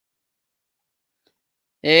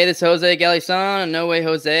Hey, this is Jose Galison on No Way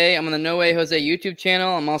Jose. I'm on the No Way Jose YouTube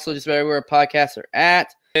channel. I'm also just about everywhere podcasts are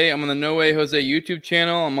at. Hey, I'm on the No Way Jose YouTube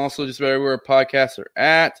channel. I'm also just about everywhere podcasts are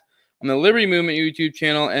at. I'm on the Liberty Movement YouTube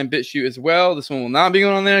channel and BitChute as well. This one will not be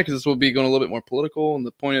going on there because this will be going a little bit more political. And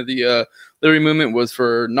the point of the Liberty Movement was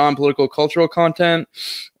for non-political cultural content.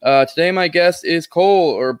 Today, my guest is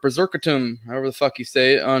Cole, or Berserkatum, however the fuck you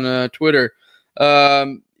say it, on Twitter.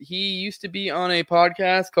 He used to be on a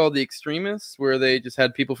podcast called The Extremists, where they just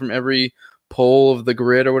had people from every pole of the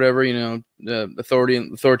grid or whatever,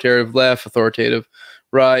 authoritative left, authoritative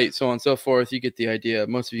right, so on and so forth. You get the idea.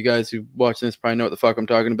 Most of you guys who watch this probably know what the fuck I'm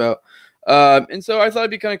talking about. And so I thought it'd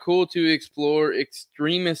be kind of cool to explore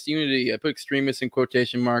extremist unity. I put extremists in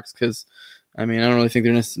quotation marks because, I don't really think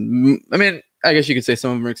they're necessarily, I guess you could say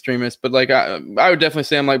some of them are extremists, but like I would definitely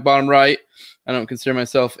say I'm like bottom right. I don't consider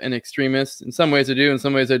myself an extremist. In some ways I do, in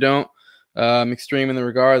some ways I don't. I'm extreme in the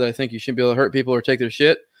regard that I think you shouldn't be able to hurt people or take their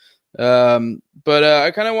shit. But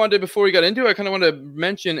I kind of wanted to, before we got into it, I kind of wanted to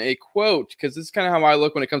mention a quote, because this is kind of how I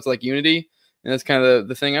look when it comes to like unity. And that's kind of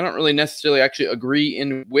the thing. I don't really necessarily actually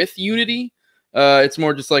agree with unity. It's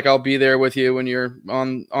more just like I'll be there with you when you're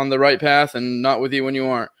on the right path and not with you when you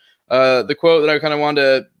aren't. The quote that I kind of wanted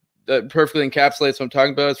to that perfectly encapsulates what I'm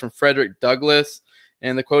talking about is from Frederick Douglass.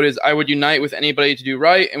 And the quote is, "I would unite with anybody to do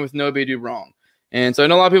right and with nobody to do wrong." And so I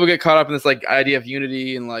know a lot of people get caught up in this like idea of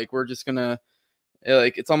unity and like we're just gonna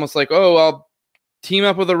like, it's almost like, oh, I'll team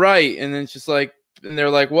up with the right, and then it's just like, and they're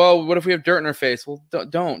like, well, what if we have dirt in our face? Well,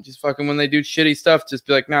 don't just fucking, when they do shitty stuff, just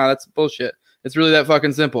be like, nah, that's bullshit. It's really that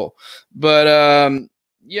fucking simple. But I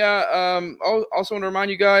also want to remind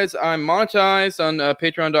you guys, I'm monetized on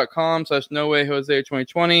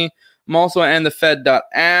patreon.com/NoWayJose2020. I'm also on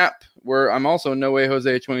thefed.app, where I'm also No Way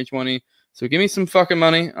Jose 2020. So give me some fucking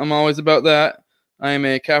money. I'm always about that. I am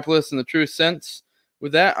a capitalist in the true sense.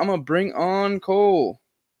 With that, I'm gonna bring on Cole.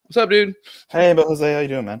 What's up, dude? Hey, Jose, how you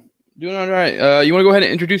doing, man? Doing all right. You want to go ahead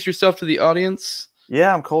and introduce yourself to the audience?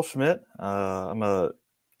 Yeah, I'm Cole Schmidt. I'm a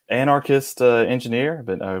anarchist engineer.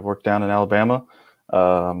 I work down in Alabama.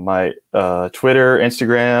 My Twitter,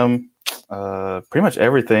 Instagram, pretty much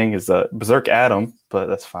everything is Berserk Adam, but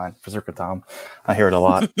that's fine. Berserker Tom, I hear it a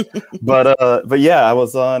lot. but yeah, I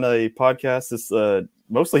was on a podcast this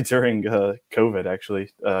mostly during COVID, actually,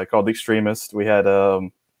 called The Extremist. We had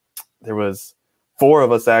there was 4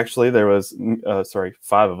 of us, actually. There was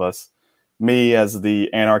 5 of us. Me as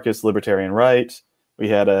the anarchist libertarian right. We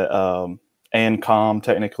had a ANCOM,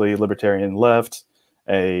 technically libertarian left,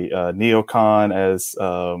 a neocon as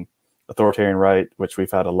authoritarian right, which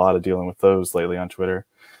we've had a lot of dealing with those lately on Twitter.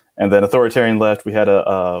 And then authoritarian left, we had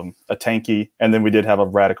a tanky, and then we did have a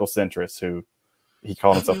radical centrist who he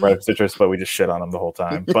called himself radical centrist, but we just shit on him the whole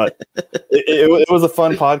time. But it was a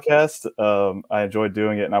fun podcast. I enjoyed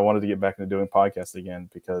doing it, and I wanted to get back into doing podcasts again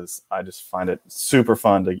because I just find it super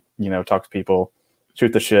fun to talk to people,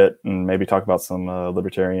 shoot the shit, and maybe talk about some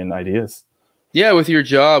libertarian ideas. Yeah, with your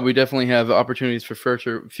job, we definitely have opportunities for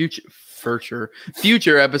future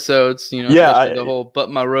episodes. The whole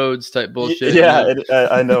 "but my roads" type bullshit. Yeah,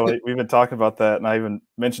 I know. We've been talking about that, and I even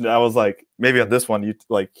mentioned it. I was like, maybe on this one,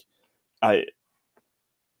 I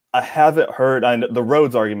haven't heard. The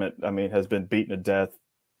roads argument, has been beaten to death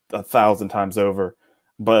 1,000 times over.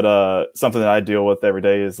 But something that I deal with every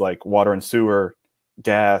day is like water and sewer,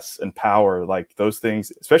 gas and power, like those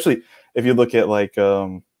things. Especially if you look at like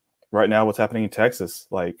right now, what's happening in Texas,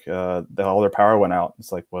 like all their power went out.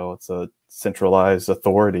 It's like, well, it's a centralized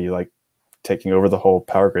authority like taking over the whole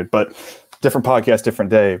power grid. But different podcast,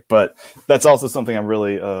 different day. But that's also something I'm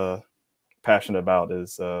really passionate about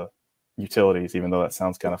is utilities, even though that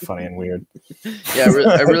sounds kind of funny and weird. Yeah,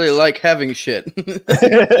 I really like having shit.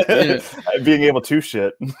 Being able to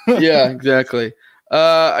shit. Yeah, exactly. We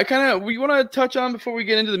want to touch on before we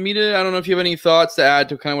get into the meat of it. I don't know if you have any thoughts to add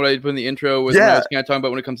to kind of what I put in the intro with what I was kind of talking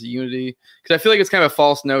about when it comes to unity, because I feel like it's kind of a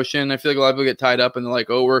false notion. I feel like a lot of people get tied up and they're like,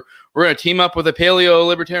 oh, we're going to team up with the paleo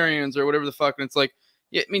libertarians or whatever the fuck. And it's like,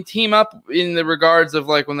 yeah, team up in the regards of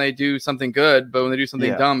like when they do something good, but when they do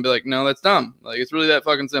something dumb, be like, no, that's dumb. Like, it's really that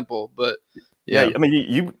fucking simple. But yeah.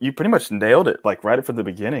 You pretty much nailed it, like right from the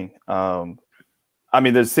beginning.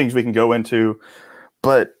 There's things we can go into,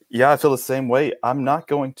 but yeah, I feel the same way. I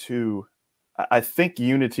think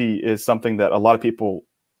unity is something that a lot of people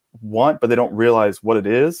want, but they don't realize what it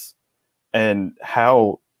is and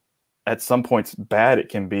how at some points bad it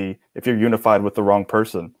can be if you're unified with the wrong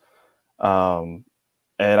person.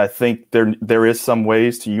 And I think there is some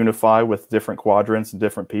ways to unify with different quadrants and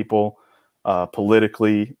different people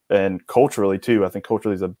politically and culturally too. I think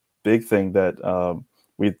culturally is a big thing that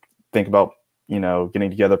we think about, getting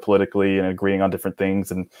together politically and agreeing on different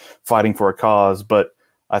things and fighting for a cause. But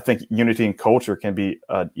I think unity in culture can be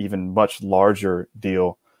an even much larger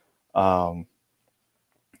deal. But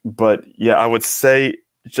yeah, I would say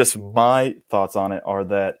just my thoughts on it are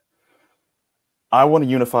that I want to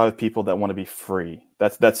unify with people that want to be free.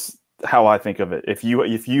 That's how I think of it. If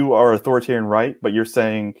you are authoritarian right, but you're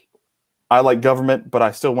saying I like government, but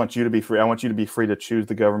I still want you to be free. I want you to be free to choose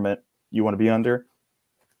the government you want to be under.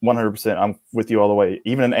 100%, I'm with you all the way.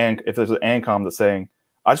 Even if there's an ANCOM that's saying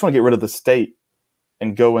I just want to get rid of the state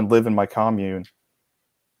and go and live in my commune,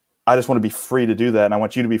 I just want to be free to do that, and I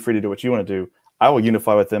want you to be free to do what you want to do. I will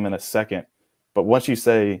unify with them in a second. But once you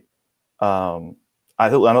say, I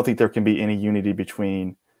don't think there can be any unity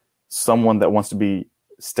between someone that wants to be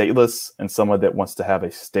stateless and someone that wants to have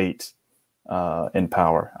a state in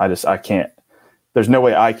power. I can't. There's no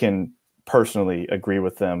way I can personally agree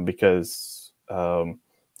with them, because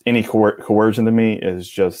any coercion to me is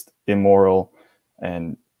just immoral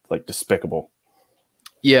and like despicable.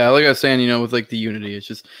 Yeah, like I was saying, with like the unity, it's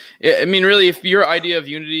just, I mean, really, if your idea of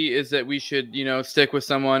unity is that we should, stick with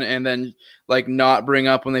someone and then like not bring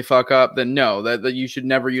up when they fuck up, then no, that you should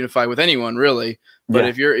never unify with anyone, really. But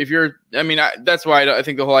if you're, I mean, that's why I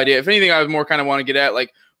think the whole idea, if anything, I would more kind of want to get at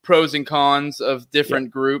like pros and cons of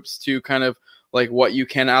different groups to kind of like what you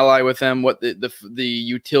can ally with them, what the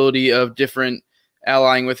utility of different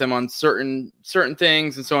allying with them on certain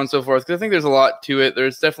things and so on and so forth. Because I think there's a lot to it.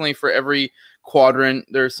 There's definitely for every quadrant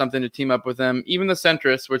there's something to team up with them, even the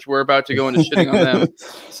centrists, which we're about to go into shitting on them.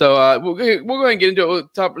 So we'll go ahead and get into it.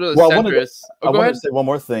 Top of the centrists. I wanted to say one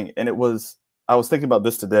more thing, and I was thinking about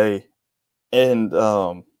this today, and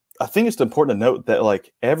I think it's important to note that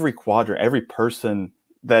like every quadrant, every person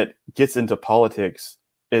that gets into politics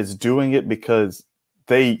is doing it because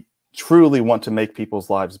they truly want to make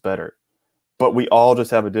people's lives better, but we all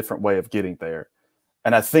just have a different way of getting there.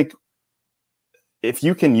 And I think if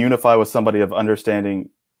you can unify with somebody of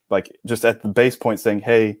understanding, like just at the base point saying,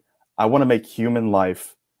 hey, I want to make human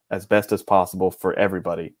life as best as possible for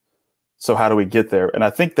everybody. So how do we get there? And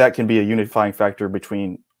I think that can be a unifying factor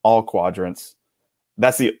between all quadrants.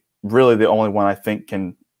 That's really the only one I think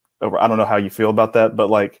can, I don't know how you feel about that,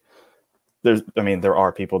 but like there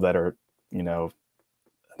are people that are, the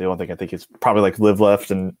only thing I think is probably like live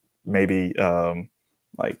left and maybe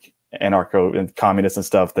like anarcho and communists and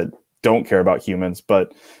stuff that don't care about humans.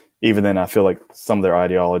 But even then, I feel like some of their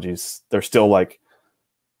ideologies, they're still like,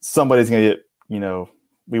 somebody's going to get,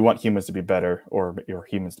 we want humans to be better or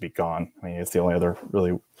humans to be gone. I mean, it's the only other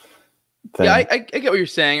really thing. Yeah, I get what you're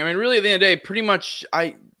saying. I mean, really, at the end of the day, pretty much,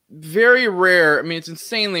 very rare. I mean, it's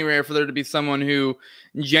insanely rare for there to be someone who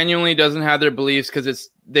genuinely doesn't have their beliefs because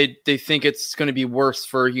they think it's going to be worse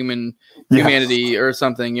for humanity or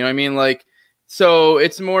something. You know what I mean? Like, so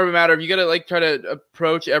it's more of a matter of you got to like try to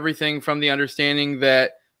approach everything from the understanding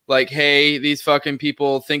that like, hey, these fucking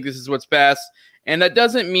people think this is what's best. And that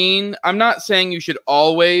doesn't mean, I'm not saying you should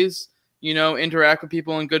always, interact with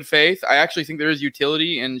people in good faith. I actually think there is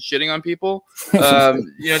utility in shitting on people,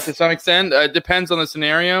 to some extent. It depends on the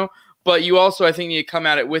scenario. But you also, I think, need to come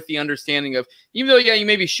at it with the understanding of, even though, you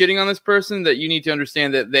may be shitting on this person, that you need to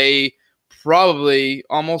understand that they probably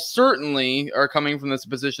almost certainly are coming from this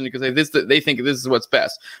position because they think this is what's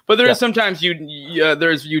best. But there is sometimes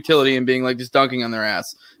there's utility in being like just dunking on their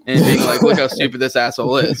ass and being like, look how stupid this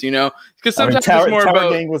asshole is, because sometimes it's more Tower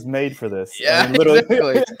about Gang was made for this. Yeah,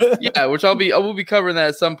 exactly. Yeah, which I will be covering that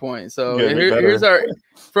at some point. So here's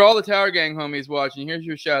for all the Tower Gang homies watching. Here's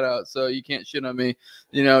your shout out. So you can't shit on me.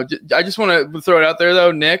 I just want to throw it out there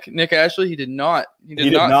though. Nick Ashley, he did not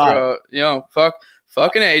throw.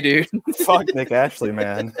 Fucking A, dude. Fuck Nick Ashley,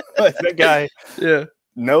 man. That guy. Yeah.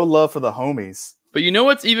 No love for the homies. But you know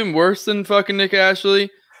what's even worse than fucking Nick Ashley?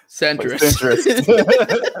 Centrist.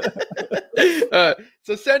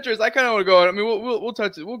 So centrist, I kind of want to go. I mean, we'll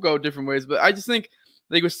touch it. We'll go different ways, but I just think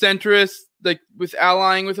like with centrist, like with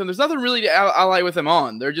allying with them, there's nothing really to ally with them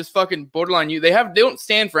on. They're just fucking borderline. They don't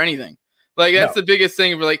stand for anything. Like that's the biggest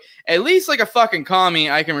thing. For like at least like a fucking commie,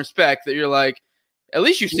 I can respect that. You're like, at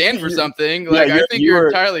least you stand for something. Like I think you're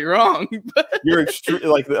entirely wrong. You're extreme.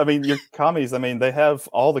 Like your commies. I mean, they have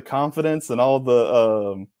all the confidence and all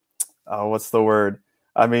the what's the word?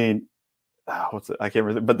 I mean, what's it? I can't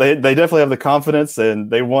remember. But they definitely have the confidence, and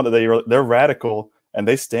they're radical and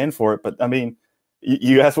they stand for it. But I mean,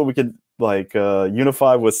 you asked what we could like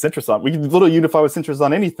unify with centrists on. We can literally unify with centrists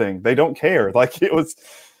on anything. They don't care. Like it was.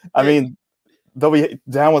 I mean. They'll be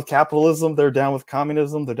down with capitalism. They're down with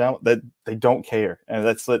communism. They're down that they don't care, and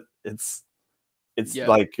that's what it's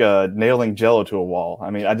like nailing Jello to a wall.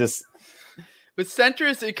 I mean, With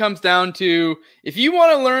centrists, it comes down to, if you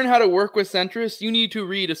want to learn how to work with centrists, you need to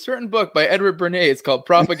read a certain book by Edward Bernays called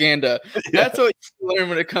Propaganda. That's what you learn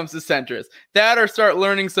when it comes to centrists. That, or start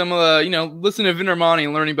learning some of the, listen to Vin Armani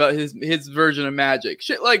and learning about his version of magic.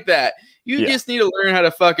 Shit like that. You just need to learn how to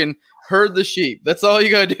fucking herd the sheep. That's all you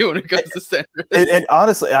gotta do when it comes to centrists. And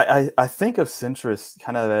honestly, I think of centrists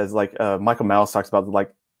kind of as like Michael Malice talks about,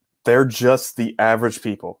 like they're just the average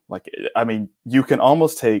people. Like, I mean, you can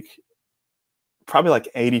almost take probably like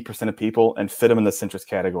 80% of people and fit them in the centrist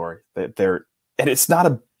category. And it's not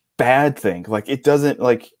a bad thing. Like, it doesn't,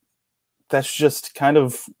 like, that's just kind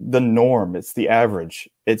of the norm. It's the average.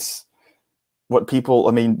 It's what people,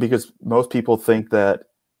 I mean, because most people think that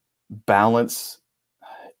balance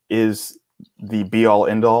is the be all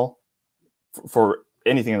end all for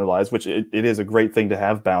anything in their lives, which it is a great thing to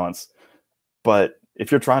have balance. But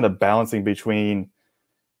if you're trying to balancing between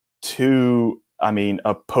two,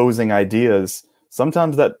 opposing ideas,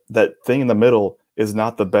 sometimes that thing in the middle is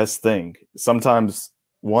not the best thing. Sometimes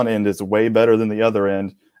one end is way better than the other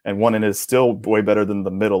end, and one end is still way better than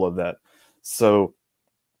the middle of that. So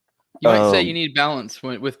you might say you need balance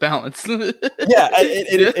with balance. Yeah,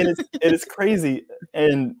 it is crazy.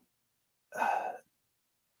 And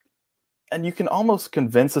you can almost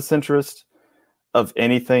convince a centrist of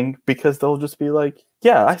anything, because they'll just be like,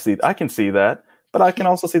 yeah, I can see that, but I can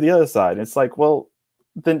also see the other side. And it's like, well,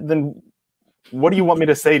 then what do you want me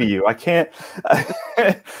to say to you? I can't.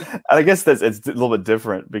 I guess it's a little bit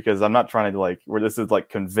different, because I'm not trying to where this is like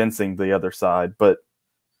convincing the other side, but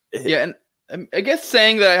and I guess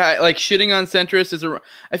saying that I like shitting on centrists is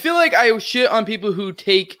I feel like I shit on people who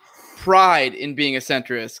take pride in being a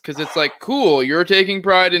centrist, because it's like, cool, you're taking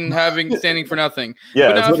pride in standing for nothing. Yeah,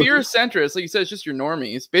 but now if you're a centrist, like you said, it's just your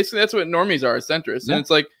normies. Basically, that's what normies are, centrists. And it's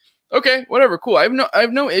like, okay, whatever, cool. I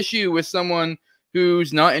have no issue with someone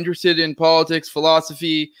who's not interested in politics,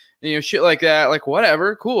 philosophy, shit like that. Like,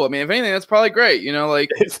 whatever, cool. I mean, if anything, that's probably great,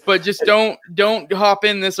 but just don't hop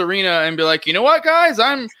in this arena and be like, you know what, guys,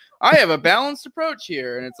 I have a balanced approach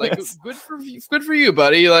here, and it's like, good for you,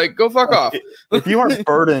 buddy. Like, go fuck off. If you aren't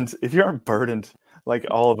burdened like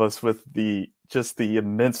all of us with the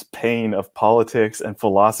immense pain of politics and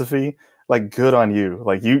philosophy, like, good on you.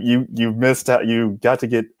 Like, you missed out. You got to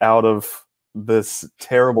get out of this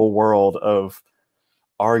terrible world of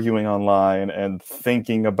arguing online and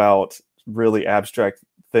thinking about really abstract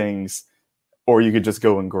things. Or you could just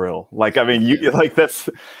go and grill. Like, I mean, that's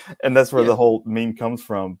where the whole meme comes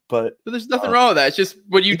from. But there's nothing wrong with that. It's just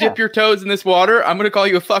when you dip your toes in this water, I'm going to call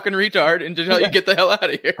you a fucking retard and to tell you get the hell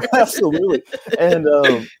out of here. Absolutely.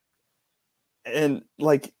 And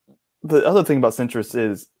like, the other thing about centrists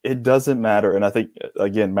is it doesn't matter. And I think,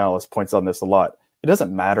 again, Malice points on this a lot. It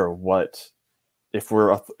doesn't matter if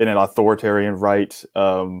we're in an authoritarian right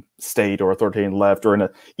state, or authoritarian left,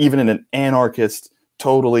 or even in an anarchist,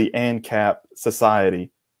 totally ANCAP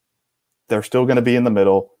society, they're still going to be in the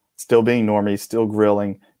middle, still being normies, still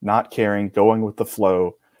grilling, not caring, going with the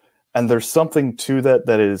flow. And there's something to that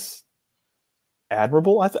is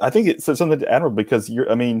admirable. I think it's something admirable, because you're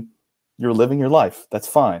living your life. That's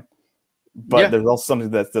fine. But there's also something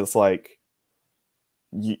that's like,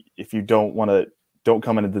 if you don't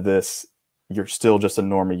come into this, you're still just a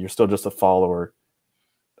normie. You're still just a follower.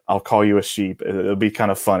 I'll call you a sheep. It'll be kind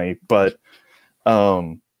of funny, but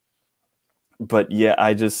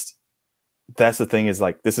yeah, that's the thing, is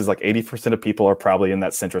like, this is like 80% of people are probably in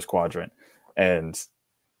that centrist quadrant. And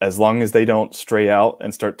as long as they don't stray out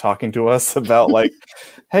and start talking to us about like,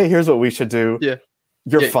 hey, here's what we should do. Yeah.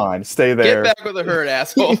 You're fine. Stay there. Get back with the herd,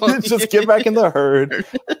 asshole. Just get back in the herd.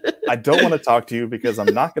 I don't want to talk to you, because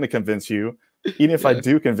I'm not going to convince you. Even if I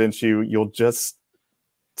do convince you, you'll just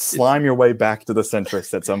slime your way back to the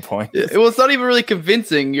centrists at some point. Well, it's not even really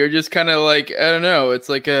convincing. You're just kind of like, I don't know. It's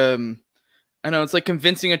like it's like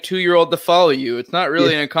convincing a 2-year-old to follow you. It's not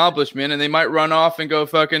really an accomplishment, and they might run off and go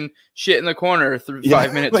fucking shit in the corner 5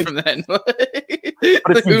 minutes from then. But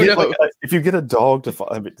if you get a dog to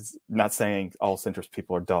follow, it's not saying all centrist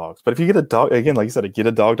people are dogs, but if you get a dog, again, like you said, get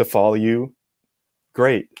a dog to follow you,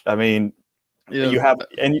 great. I mean, you have,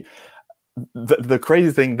 and the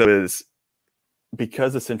crazy thing though is,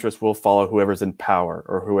 because the centrists will follow whoever's in power,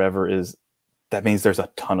 or whoever is, that means there's a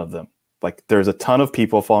ton of them. Like, there's a ton of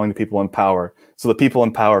people following the people in power. So the people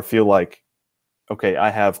in power feel like, okay,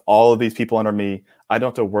 I have all of these people under me. I don't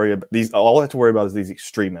have to worry about these. All I have to worry about is these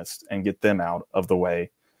extremists, and get them out of the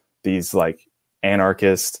way. These like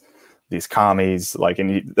anarchists, these commies,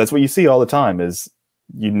 that's what you see all the time, is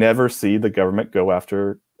you never see the government go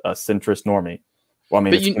after a centrist normie. Well,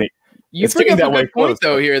 I mean, You It's bring getting up that a way good point close,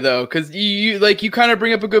 though but- here though, because you kind of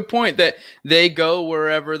bring up a good point that they go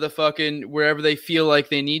wherever they feel like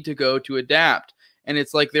they need to go to adapt, and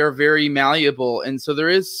it's like they're very malleable, and so there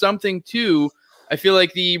is something to. I feel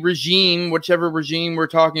like the regime, whichever regime we're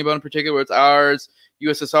talking about in particular, whether it's ours,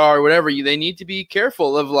 USSR, or whatever, they need to be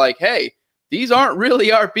careful of like, hey, these aren't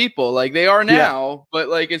really our people. Like they are now, but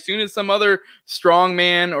like as soon as some other strong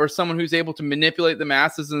man or someone who's able to manipulate the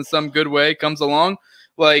masses in some good way comes along,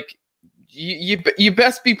 like you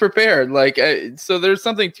best be prepared. Like so, there's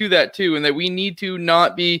something to that too, and that we need to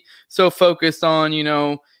not be so focused on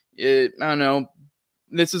I don't know.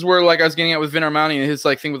 This is where like I was getting at with Vin Armani and his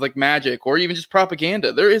like thing with like magic or even just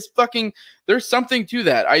propaganda. There's something to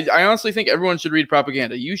that. I honestly think everyone should read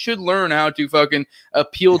propaganda. You should learn how to fucking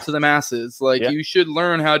appeal to the masses. Like you should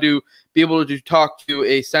learn how to be able to talk to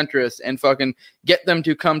a centrist and fucking get them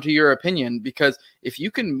to come to your opinion, because if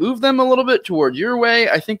you can move them a little bit toward your way,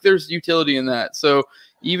 I think there's utility in that. So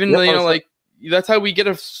even like that's how we get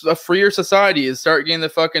a freer society, is start getting the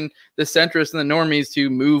centrists and the normies to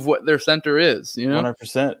move what their center is,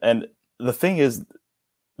 100%. And the thing is,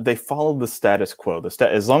 they follow the status quo.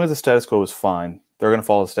 As long as the status quo is fine, they're going to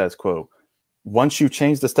follow the status quo. Once you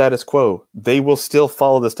change the status quo, they will still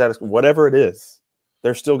follow the status quo, whatever it is.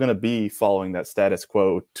 They're still going to be following that status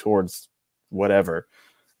quo towards whatever.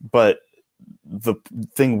 But the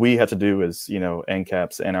thing we have to do is,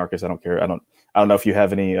 ANCAPs, anarchists, I don't care. I don't know if you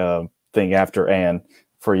have any thing after Ann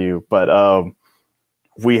for you, but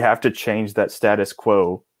we have to change that status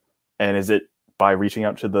quo. And is it by reaching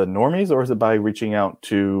out to the normies, or is it by reaching out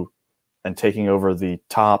to and taking over the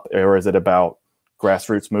top, or is it about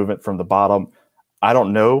grassroots movement from the bottom? I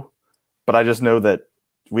don't know, but I just know that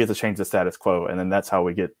we have to change the status quo, and then that's how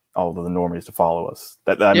we get all of the normies to follow us.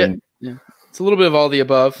 I mean, it's a little bit of all the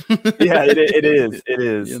above. Yeah, it is. It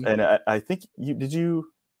is. Yeah. And I think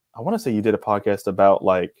I want to say you did a podcast about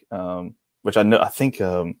like, which I think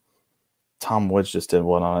Tom Woods just did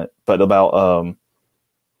one on it, but about,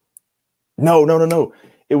 no.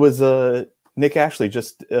 It was Nick Ashley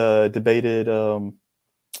just debated, was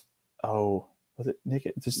it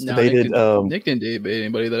Nick? Just debated. Nick didn't debate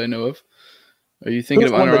anybody that I know of. Are you thinking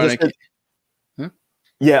of unironic?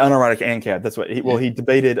 Yeah, unironic ANCAP. That's what he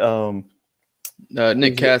debated.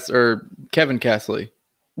 Nick Cass or Kevin Castley.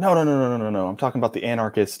 No. I'm talking about the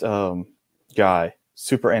anarchist guy,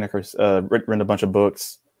 super anarchist. Written a bunch of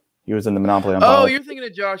books. He was in the Monopoly on Ball. Oh, you're thinking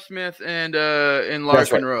of Josh Smith and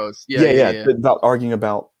Larkin Rose. Yeah. About arguing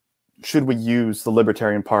about, should we use the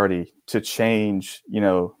Libertarian Party to change,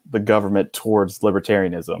 the government towards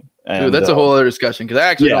libertarianism? And, dude, that's a whole other discussion, because I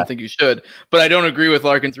actually don't think you should. But I don't agree with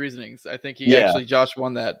Larkin's reasonings. I think Josh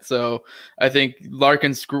won that. So I think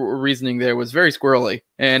Larkin's reasoning there was very squirrely.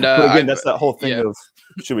 And but again, that's that whole thing of,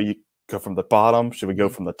 should we go from the bottom? Should we go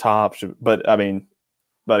from the top? But again,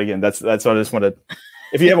 that's what I just wanted.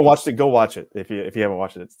 If you haven't watched it, go watch it. If you haven't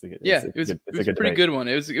watched it, it was a pretty good one.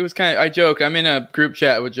 It was kind of, I joke, I'm in a group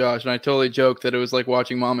chat with Josh, and I totally joke that it was like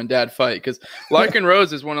watching mom and dad fight, because Larkin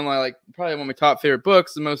Rose is one of my probably one of my top favorite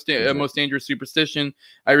books, the most dangerous superstition.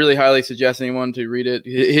 I really highly suggest anyone to read it.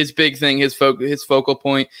 His big thing, his focal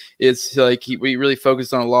point is like we really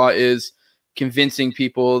focused on a lot is convincing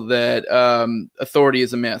people that authority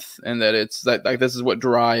is a myth, and that it's like this is what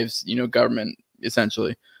drives government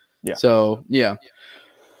essentially. Yeah. So yeah.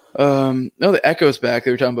 The echo's back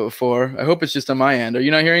they were talking about before. I hope it's just on my end. Are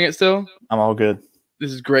you not hearing it still? I'm all good.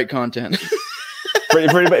 This is great content. for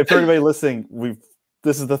everybody listening,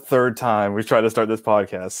 this is the third time we've tried to start this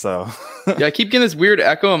podcast. So yeah, I keep getting this weird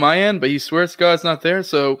echo on my end, but he swears to God it's not there.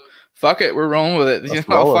 So fuck it, we're rolling with it.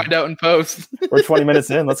 I'll find out in post. We're 20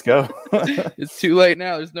 minutes in. Let's go. It's too late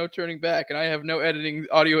now. There's no turning back, and I have no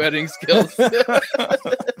audio editing skills.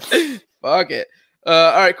 Fuck it.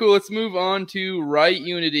 All right, cool. Let's move on to right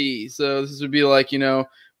unity. So this would be like,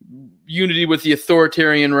 unity with the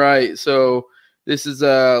authoritarian right. So this is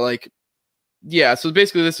so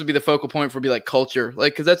basically this would be the focal point for culture,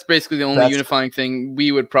 because that's basically the only unifying thing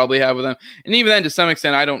we would probably have with them. And even then, to some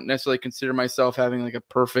extent, I don't necessarily consider myself having a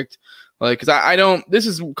perfect, because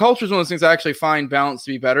culture is one of those things I actually find balance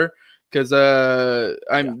to be better. Because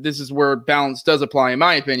this is where balance does apply, in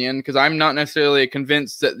my opinion, because I'm not necessarily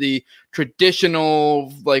convinced that the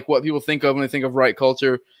traditional, what people think of when they think of right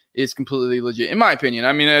culture is completely legit, in my opinion.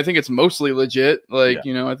 I mean, I think it's mostly legit. I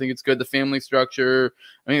think it's good, the family structure.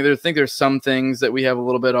 I mean, I think there's some things that we have a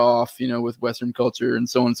little bit off, with Western culture and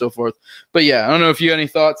so on and so forth. But yeah, I don't know if you had any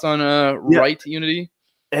thoughts on right unity.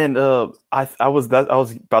 And I was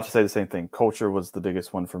about to say the same thing. Culture was the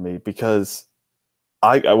biggest one for me, because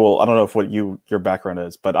I don't know if what your background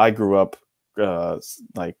is, but I grew up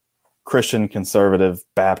Christian, conservative,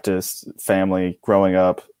 Baptist family growing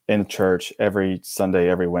up in church every Sunday,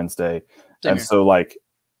 every Wednesday. Same And here. so like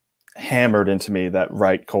hammered into me that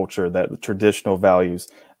right culture, that traditional values.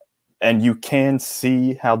 And you can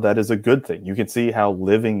see how that is a good thing. You can see how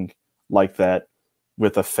living like that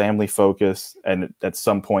with a family focus and at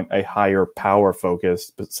some point a higher power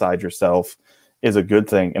focus beside yourself is a good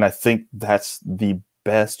thing. And I think that's the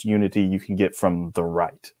best unity you can get from the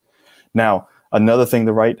right. Now, another thing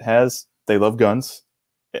the right has, they love guns.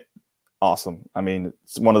 Awesome. I mean,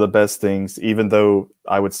 it's one of the best things, even though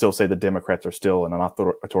I would still say the Democrats are still an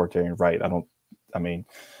authoritarian right. I mean,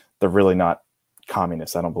 they're really not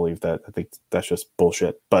communists. I don't believe that. I think that's just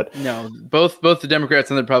bullshit. But no, both the Democrats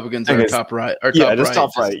and the Republicans are top right.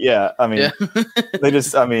 Top right. Yeah. I mean, they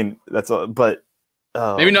just, I mean, that's all, but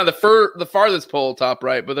maybe not the farthest pole top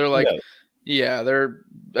right, but they're like, they're,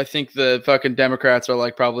 I think the fucking Democrats are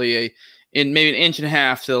like probably maybe an inch and a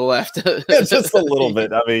half to the left. Just a little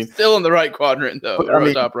bit. I mean, still in the right quadrant though. I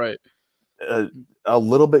mean, top right. A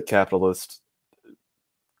little bit capitalist,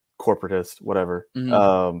 corporatist, whatever.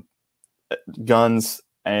 Mm-hmm. Guns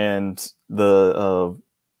and the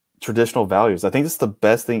traditional values. I think it's the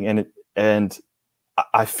best thing, and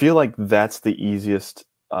I feel like that's the easiest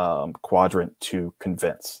quadrant to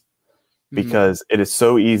convince, because it is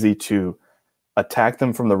so easy to attack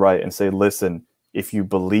them from the right and say, listen, if you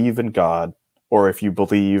believe in God or if you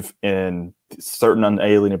believe in certain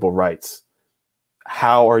unalienable rights,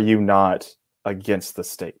 how are you not against the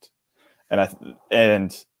state? Because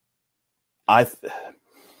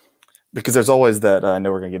there's always that, I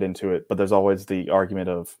know we're going to get into it, but there's always the argument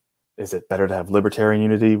of, is it better to have libertarian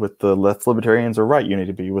unity with the left libertarians or right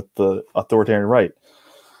unity with the authoritarian right?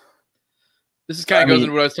 This is kind of goes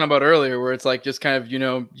into what I was talking about earlier, where it's like just kind of,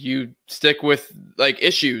 you stick with like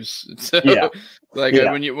issues. So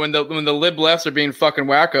when the lib lefts are being fucking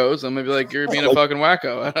wackos, I'm gonna be like, you're being a fucking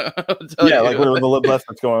wacko. Like when the lib left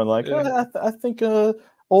is going like, I think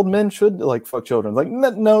old men should like fuck children. Like,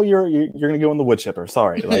 no, you're gonna go in the wood chipper.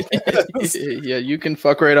 Sorry, like, yeah, you can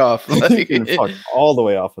fuck right off. You can fuck all the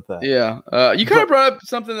way off with that. Yeah, you kind of brought up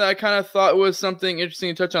something that I kind of thought was something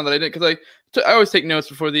interesting to touch on that I didn't, because I always take notes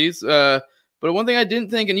before these. But one thing I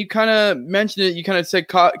didn't think, and you kind of mentioned it, you kind of said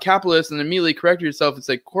capitalist and immediately corrected yourself and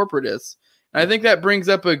said corporatists. And I think that brings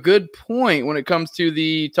up a good point when it comes to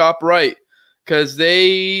the top right, because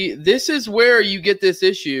this is where you get this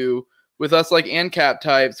issue with us like ANCAP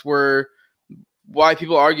types, where why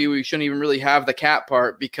people argue we shouldn't even really have the cap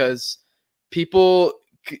part, because people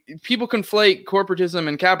conflate corporatism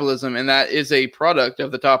and capitalism, and that is a product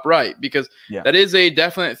of the top right, because that is a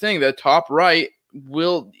definite thing. The top right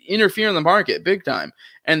will interfere in the market big time,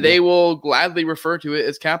 and they will gladly refer to it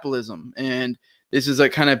as capitalism. And this is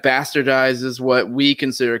like kind of bastardizes what we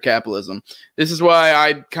consider capitalism. This is why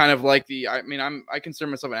I kind of like I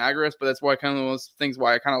consider myself an agorist, but that's why kind of those things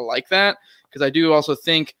why I kind of like that, because I do also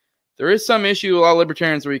think there is some issue with a lot of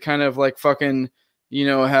libertarians where you kind of like fucking,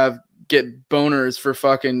 get boners for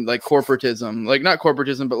fucking like corporatism, like not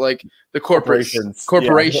corporatism, but like the corporations.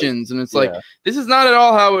 And it's like, this is not at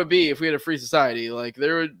all how it would be if we had a free society. Like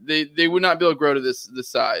they would not be able to grow to this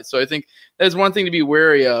size. So I think that's one thing to be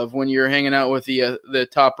wary of when you're hanging out with the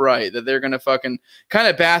top right, that they're going to fucking kind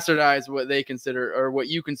of bastardize what they consider or what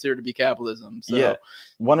you consider to be capitalism. So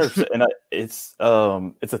it's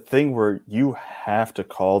a thing where you have to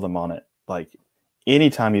call them on it. Like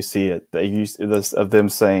anytime you see it, they use this of them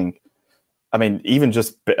saying,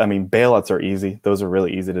 bailouts are easy. Those are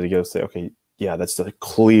really easy to go say, okay, yeah, that's a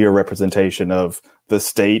clear representation of the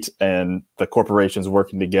state and the corporations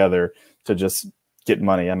working together to just get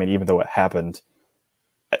money. I mean, even though it happened,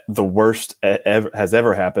 the worst has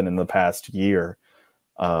ever happened in the past year.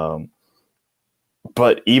 But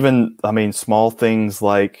even, small things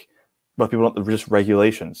like, but people don't, just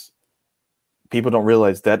regulations. People don't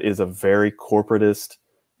realize that is a very corporatist,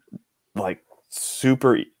 like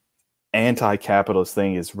super anti-capitalist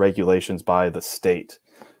thing is regulations by the state,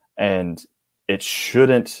 and it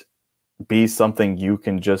shouldn't be something you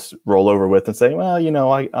can just roll over with and say, well,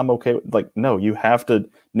 I'm okay. Like, no, you have to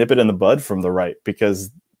nip it in the bud from the right,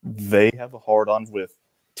 because they have a hard on with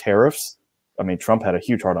tariffs. I mean, Trump had a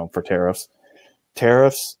huge hard on for tariffs,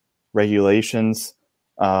 regulations.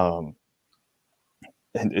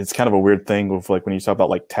 And it's kind of a weird thing with like when you talk about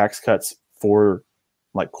like tax cuts for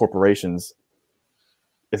like corporations.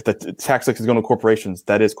 If the tax cut is going to corporations,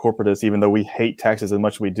 that is corporatist, even though we hate taxes as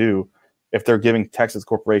much as we do. If they're giving taxes to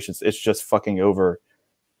corporations, it's just fucking over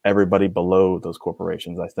everybody below those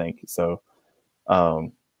corporations, I think. So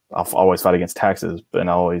I'll always fight against taxes, and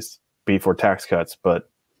I'll always be for tax cuts. But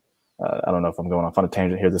I don't know if I'm going off on a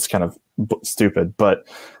tangent here. This is kind of stupid. But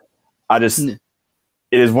it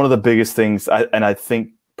is one of the biggest things. And I think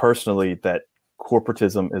personally that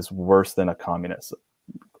corporatism is worse than communism,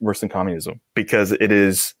 because it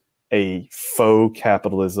is a faux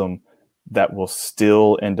capitalism that will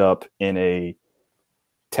still end up in a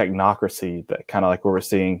technocracy, that kind of like what we're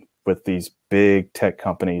seeing with these big tech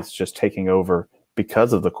companies just taking over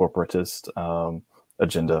because of the corporatist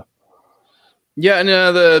agenda. Yeah, and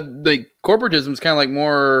the corporatism is kind of like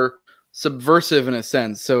more subversive in a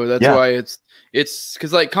sense. So that's why it's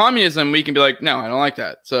because like communism, we can be like, no, I don't like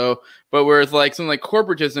that. So, but whereas like something like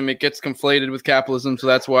corporatism, it gets conflated with capitalism. So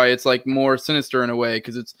that's why it's like more sinister in a way,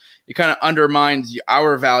 because it kind of undermines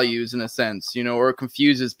our values in a sense, you know, or it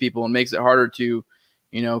confuses people and makes it harder to,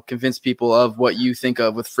 you know, convince people of what you think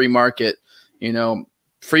of with free market, you know,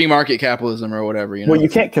 free market capitalism or whatever. You know, well, you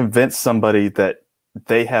can't convince somebody that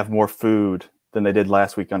they have more food than they did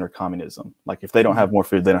last week under communism. Like if they don't have more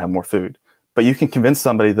food, they don't have more food. But you can convince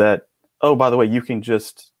somebody that, oh, by the way, you can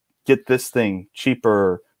just get this thing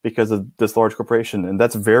cheaper because of this large corporation. And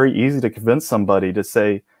that's very easy to convince somebody to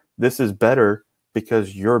say, this is better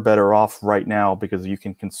because you're better off right now because you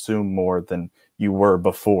can consume more than you were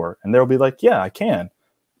before. And they'll be like, yeah, I can.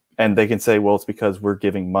 And they can say, well, it's because we're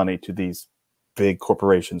giving money to these big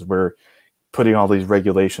corporations. We're putting all these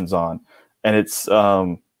regulations on. And it's,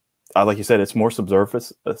 like you said, it's more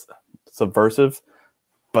subversive,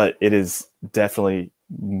 but it is definitely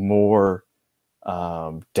more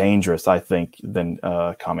dangerous, I think, than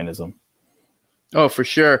communism. Oh, for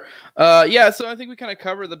sure. Yeah, so I think we kind of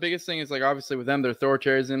cover the biggest thing is like obviously with them, their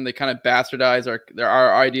authoritarianism, they kind of bastardize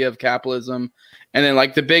our idea of capitalism. And then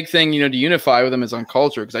like the big thing, you know, to unify with them is on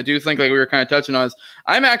culture. Because I do think like we were kind of touching on is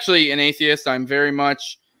I'm actually an atheist. I'm very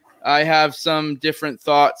much, I have some different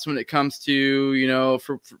thoughts when it comes to, you know,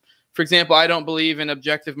 for example, I don't believe in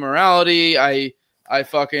objective morality. I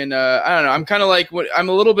fucking, I don't know. I'm kind of like, I'm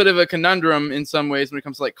a little bit of a conundrum in some ways when it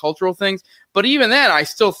comes to like cultural things. But even then, I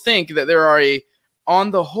still think that there are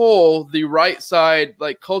on the whole, the right side,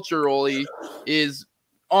 like culturally, is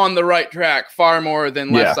on the right track far more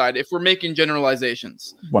than left side. If we're making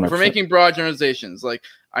generalizations, 100%. If we're making broad generalizations, like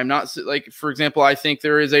I'm not like, for example, I think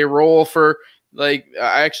there is a role for, like,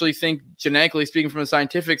 I actually think genetically speaking from a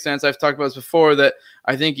scientific sense, I've talked about this before, that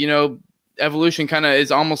I think, you know, evolution kind of is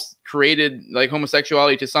almost created like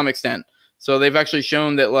homosexuality to some extent. So they've actually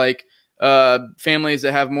shown that like families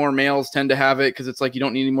that have more males tend to have it because it's like you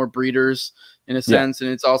don't need any more breeders in a sense. And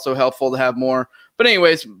it's also helpful to have more. But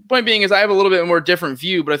anyways, point being is I have a little bit more different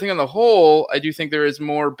view, but I think on the whole, I do think there is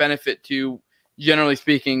more benefit to, generally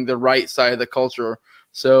speaking, the right side of the culture.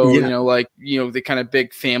 So, you know, like, you know, the kind of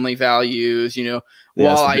big family values, you know,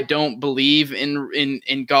 while I don't believe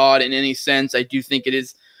in God in any sense, I do think it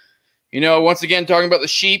is, you know, once again, talking about the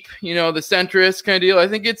sheep, you know, the centrist kind of deal. I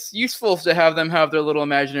think it's useful to have them have their little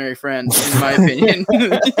imaginary friend, in my opinion.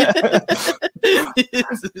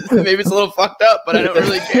 Maybe it's a little fucked up, but I don't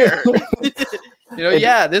really care. You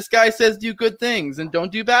know, this guy says do good things and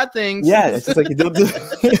don't do bad things. Yeah, it's just like you don't do.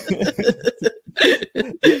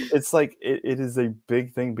 It's like it is a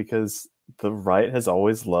big thing because the right has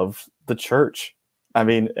always loved the church. I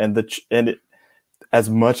mean, as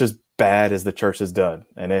much as bad as the church has done,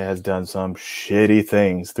 and it has done some shitty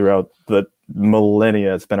things throughout the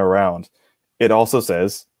millennia it's been around, it also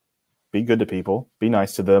says be good to people, be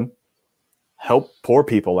nice to them, help poor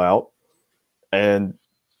people out, and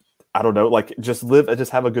I don't know, like just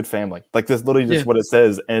have a good family. Like that's literally just what it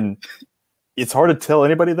says. And it's hard to tell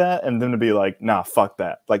anybody that and then to be like, nah, fuck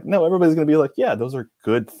that. Like, no, everybody's gonna be like, yeah, those are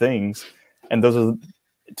good things. And those are,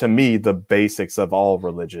 to me, the basics of all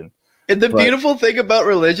religion. And the beautiful thing about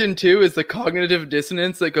religion, too, is the cognitive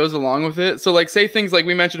dissonance that goes along with it. So, like, say things like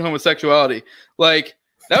we mentioned homosexuality. Like,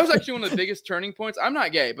 that was actually one of the biggest turning points. I'm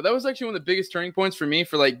not gay, but that was actually one of the biggest turning points for me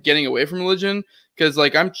for, like, getting away from religion. Because,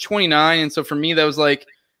 like, I'm 29, and so for me, that was, like,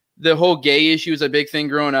 the whole gay issue is a big thing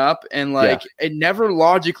growing up. And, like, it never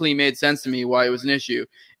logically made sense to me why it was an issue.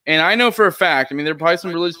 And I know for a fact, I mean, there are probably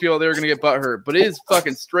some religious people that are going to get butthurt, but it is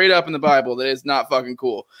fucking straight up in the Bible that it's not fucking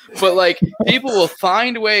cool. But, like, people will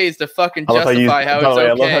find ways to fucking justify how it's okay.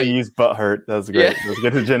 I love how you use butthurt. That was great. Yeah.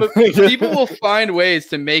 That was good. People will find ways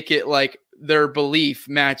to make it, like, their belief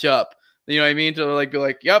match up. You know what I mean? To, like, be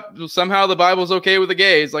like, yep, somehow the Bible's okay with the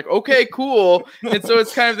gays. Like, okay, cool. And so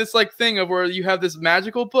it's kind of this, like, thing of where you have this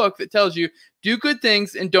magical book that tells you do good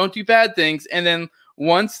things and don't do bad things. And then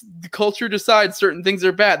once the culture decides certain things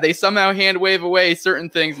are bad, they somehow hand wave away certain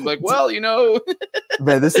things. Like, well, you know,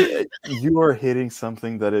 man, you are hitting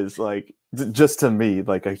something that is like, just to me,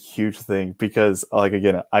 like a huge thing because, like,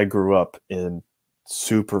 again, I grew up in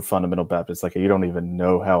super fundamental Baptist. Like, you don't even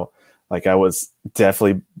know how. Like, I was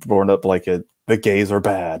definitely born up like a the gays are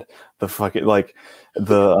bad. The fucking like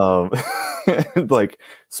the like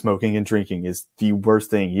smoking and drinking is the worst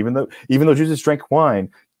thing. Even though Jesus drank wine,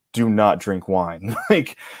 do not drink wine.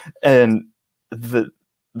 Like, and the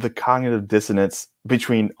cognitive dissonance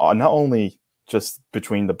between not only just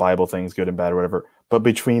between the Bible things, good and bad or whatever, but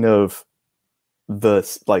between of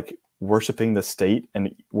the like worshiping the state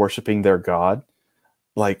and worshiping their God.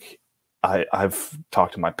 Like I've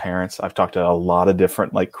talked to my parents, I've talked to a lot of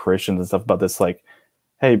different like Christians and stuff about this. Like,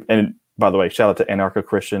 hey, and by the way, shout out to Anarcho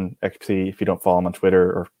Christian XP. If you don't follow him on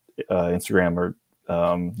Twitter or Instagram or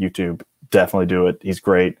YouTube, definitely do it. He's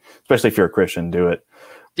great, especially if you're a Christian. Do it.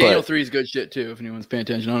 Daniel 3 is good shit too. If anyone's paying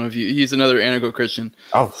attention, I don't know if he's another Anarcho Christian.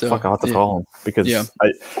 Oh so, fuck, I'll have to follow him because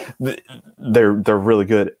they're really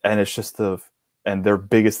good, and it's just and their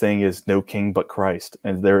biggest thing is no king but Christ,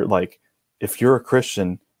 and they're like, if you're a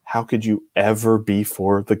Christian, how could you ever be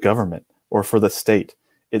for the government or for the state?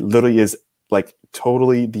 It literally is like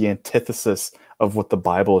totally the antithesis of what the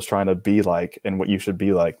Bible is trying to be like and what you should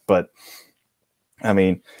be like. But I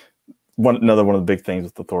mean, another one of the big things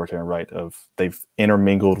with the authoritarian right of they've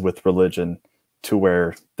intermingled with religion to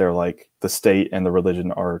where they're like the state and the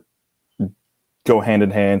religion go hand in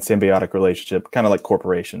hand, symbiotic relationship, kind of like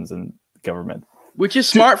corporations and government. Which is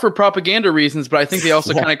smart for propaganda reasons, but I think they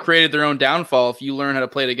also kind of created their own downfall if you learn how to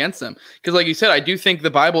play it against them. Because like you said, I do think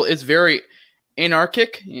the Bible is very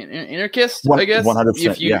anarchist, I guess.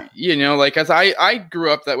 100%, you know, like, as I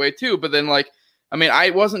grew up that way too, but then like, I mean, I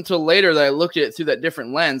wasn't until later that I looked at it through that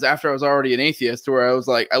different lens after I was already an atheist, to where I was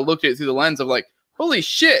like, I looked at it through the lens of like, holy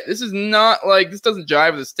shit, this is not like, this doesn't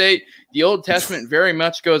jive with the state. The Old Testament very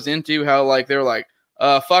much goes into how like, they're like,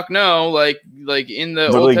 fuck no, like in the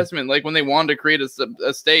Old Testament, like when they wanted to create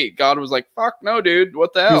a state, God was like, fuck no, dude,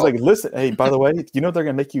 what the hell? He was like, listen, hey, by the way, you know they're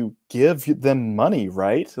gonna make you give them money,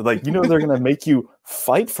 right? Like, you know they're gonna make you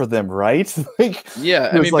fight for them, right? Like, yeah,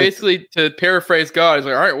 I mean, like, basically, to paraphrase God, he's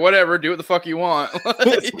like, all right, whatever, do what the fuck you want.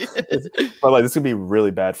 But like, this could be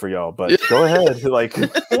really bad for y'all, but go ahead. Like,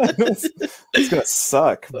 it's gonna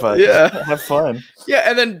suck, but have fun. Yeah,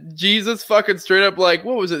 and then Jesus fucking straight up, like,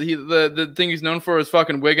 what was it? The thing he's known for is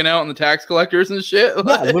fucking wigging out on the tax collectors and shit.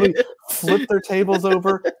 Yeah, literally flipped their tables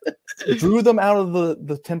over, drew them out of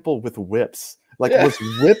the temple with whips, like was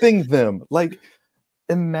whipping them. Like,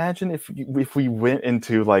 imagine if we went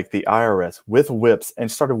into like the IRS with whips and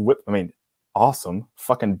started I mean, awesome,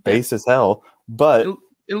 fucking base as hell, but.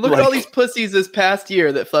 And look at all these pussies this past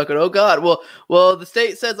year that fucking, oh God, well, the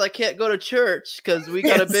state says I can't go to church because we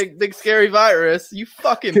got a big scary virus. You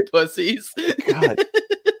fucking pussies. God.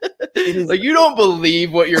 Like, you don't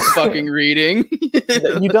believe what you're fucking reading.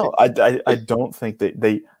 You don't. I don't think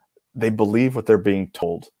they believe what they're being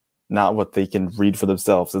told, not what they can read for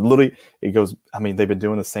themselves. And literally, it goes, I mean, they've been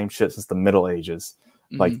doing the same shit since the Middle Ages.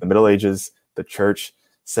 Mm-hmm. Like, the Middle Ages, the church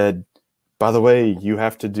said, by the way, you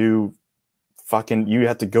have to go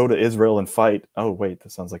to Israel and fight. Oh wait,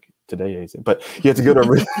 that sounds like today, but you have to go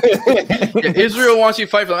to Israel wants you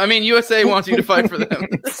to fight for them. I mean, USA wants you to fight for them.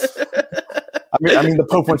 I mean, the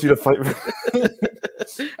Pope wants you to fight for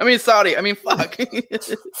I mean, Saudi. I mean, fuck.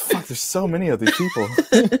 Fuck, there's so many of these people.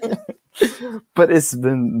 But it's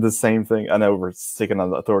been the same thing. I know we're sticking on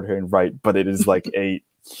the authoritarian right, but it is like a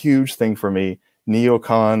huge thing for me.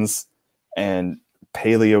 Neocons and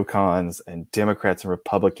paleocons and Democrats and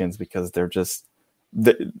Republicans, because they're just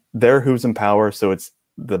they're who's in power, so it's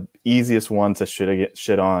the easiest one to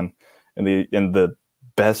shit on and the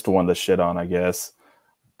best one to shit on, I guess.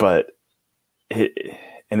 But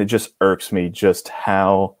it just irks me just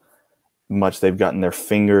how much they've gotten their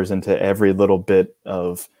fingers into every little bit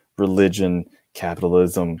of religion,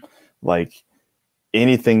 capitalism, like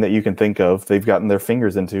anything that you can think of, they've gotten their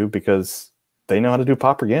fingers into because they know how to do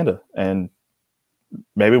propaganda. And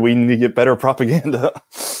maybe we need to get better propaganda.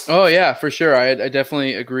 Oh yeah, for sure. I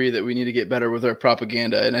definitely agree that we need to get better with our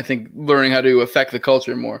propaganda, and I think learning how to affect the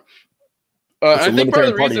culture more. I think part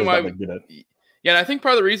of the reason why and I think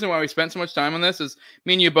part of the reason why we spent so much time on this is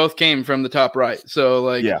me and you both came from the top right. So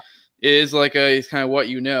like, it is like it's kind of what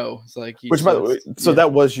you know. It's like, which by the way, so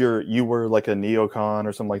that was you were like a neocon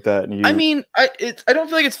or something like that. And I mean, I don't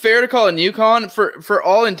feel like it's fair to call it neocon for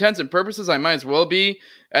all intents and purposes. I might as well be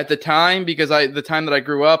at the time, because the time that I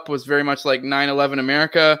grew up was very much like 9/11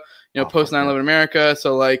 America, post 9/11 America.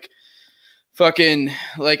 So like, fucking,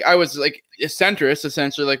 like, I was like a centrist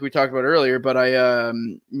essentially, like we talked about earlier, but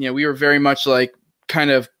we were very much like kind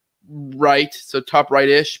of right, so top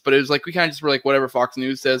right-ish, but it was like we kind of just were like whatever Fox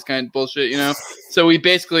News says kind of bullshit, So we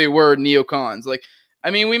basically were neocons. Like, I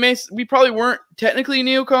mean, we probably weren't technically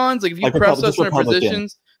neocons. Like, if you press us in our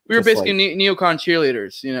positions, We were Just basically neocon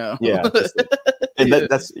cheerleaders, you know. Yeah, and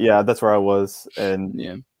that's where I was. And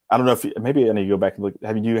Yeah. I don't know if maybe I need to go back and look.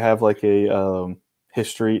 Have you have like a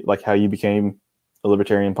history, like how you became a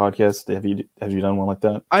libertarian podcast? Have you done one like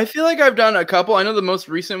that? I feel like I've done a couple. I know the most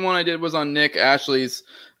recent one I did was on Nick Ashley's,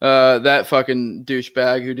 that fucking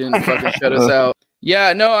douchebag who didn't fucking shut us out.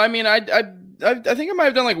 Yeah, no, I mean, I think I might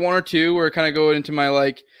have done like one or two where kind of go into my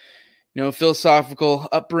like, you know, philosophical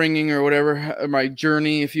upbringing or whatever, or my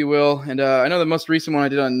journey, if you will. And I know the most recent one I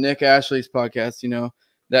did on Nick Ashley's podcast, you know,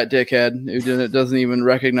 that dickhead who doesn't even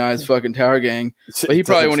recognize fucking Tower Gang, but he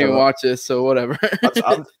probably won't even watch this, so whatever.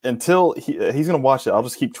 Until he's gonna watch it, I'll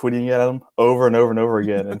just keep tweeting at him over and over and over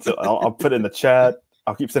again until I'll put it in the chat.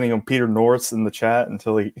 I'll keep sending him Peter Norris in the chat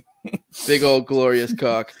until he big old glorious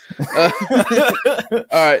cock. All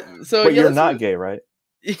right, so but you're not gay, right?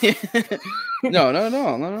 No.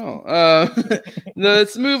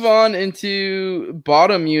 Let's move on into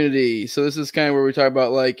bottom unity. So this is kind of where we talk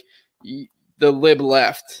about like the lib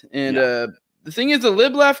left, and the thing is, the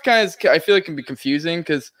lib left kind of, I feel like, can be confusing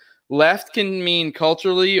because left can mean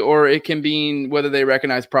culturally, or it can mean whether they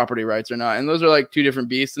recognize property rights or not, and those are like two different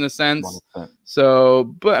beasts in a sense. 100%. So,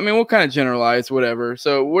 but I mean, we'll kind of generalize whatever.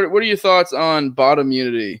 So, what are your thoughts on bottom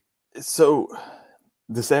unity? So,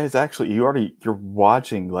 this is actually you're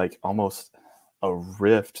watching like almost a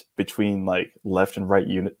rift between like left and right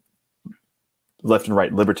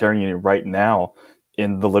libertarian unity right now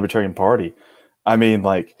in the Libertarian Party. I mean,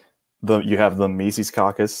 like you have the Mises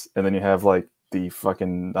Caucus, and then you have like the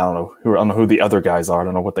fucking I don't know who the other guys are. I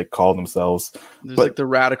don't know what they call themselves. There's like the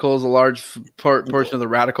radicals, a large portion of the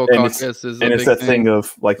radical caucus is, and it's that thing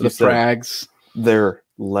of like the frags. They're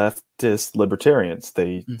leftist libertarians.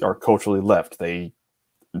 They are culturally left. They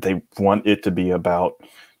want it to be about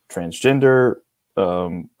transgender,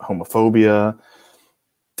 homophobia,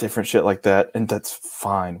 different shit like that, and that's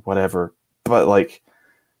fine, whatever. But like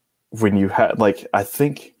when you have like, I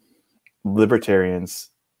think libertarians,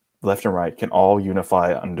 left and right, can all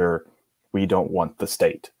unify under we don't want the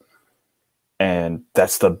state, and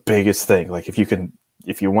that's the biggest thing. Like if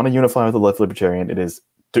you want to unify with the left libertarian, it is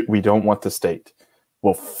we don't want the state.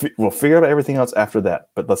 We'll figure out everything else after that,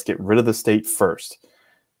 but let's get rid of the state first.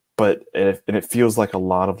 But it feels like a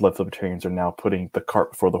lot of left libertarians are now putting the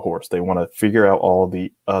cart before the horse. They want to figure out all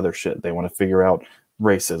the other shit. They want to figure out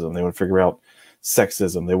racism. They want to figure out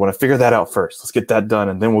sexism. They want to figure that out first. Let's get that done,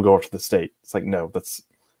 and then we'll go to the state. It's like, no, let's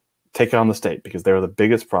take on the state because they're the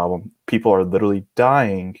biggest problem. People are literally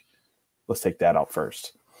dying. Let's take that out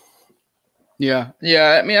first. Yeah.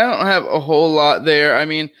 I mean, I don't have a whole lot there. I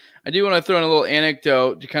mean, I do want to throw in a little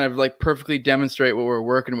anecdote to kind of like perfectly demonstrate what we're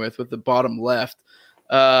working with the bottom left.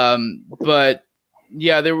 But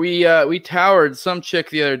yeah, we towered some chick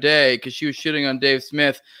the other day because she was shitting on Dave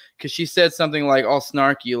Smith because she said something like all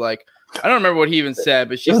snarky, like I don't remember what he even said,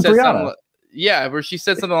 but she said something. Where she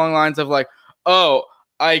said something along the lines of like, "Oh,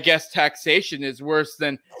 I guess taxation is worse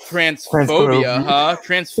than transphobia,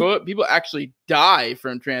 huh? People actually die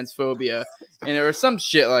from transphobia, and there was some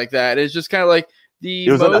shit like that. It's just kind of like the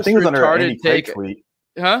most retarded take. Tweet.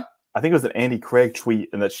 Huh? I think it was an Andy Craig tweet,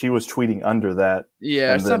 and that she was tweeting under that.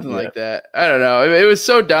 Yeah, something like that. I don't know. It was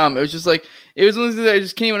so dumb. It was just like, it was one of those things that I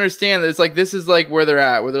just can't even understand. That it's like, this is like where they're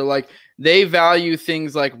at, where they're like, they value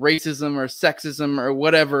things like racism or sexism or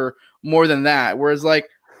whatever more than that. Whereas like,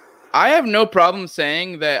 I have no problem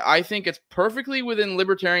saying that I think it's perfectly within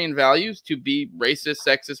libertarian values to be racist,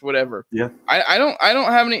 sexist, whatever. Yeah. I don't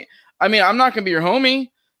have any, I mean, I'm not going to be your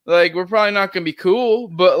homie. Like, we're probably not going to be cool,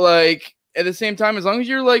 but like, at the same time, as long as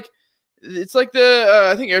you're like, it's like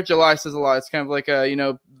I think Eric July says a lot. It's kind of like,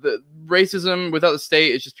 the racism without the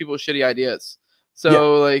state is just people with shitty ideas.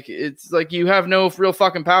 So like, it's like you have no real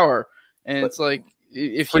fucking power. And it's like,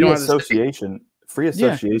 if you don't have free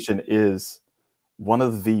association is one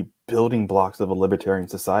of the building blocks of a libertarian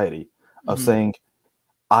society of saying,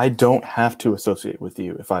 I don't have to associate with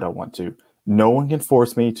you if I don't want to. No one can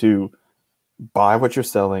force me to buy what you're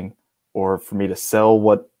selling or for me to sell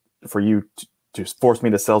for you to force me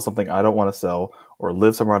to sell something I don't want to sell or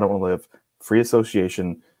live somewhere I don't want to live. Free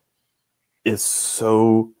association is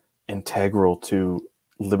so integral to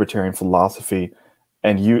libertarian philosophy.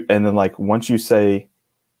 And then like, once you say,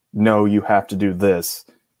 no, you have to do this,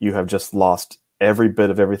 you have just lost every bit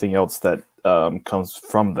of everything else that comes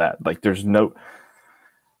from that. Like there's no,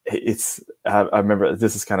 I remember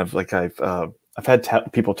this is kind of like I've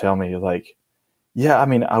had people tell me like, yeah, I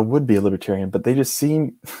mean, I would be a libertarian, but they just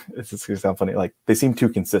seem, it's going to sound funny, like they seem too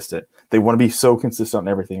consistent. They want to be so consistent on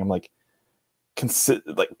everything. I'm like,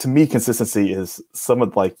 to me, consistency is some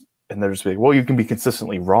of like and they're just like, well, you can be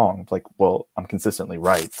consistently wrong. Like, well, I'm consistently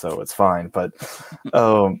right, so it's fine. But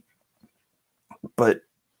but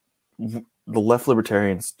the left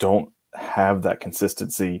libertarians don't have that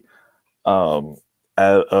consistency of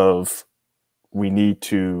we need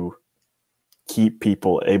to keep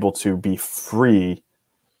people able to be free,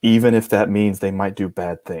 even if that means they might do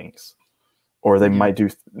bad things, or they might do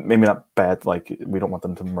maybe not bad, like we don't want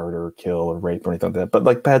them to murder or kill or rape or anything like that, but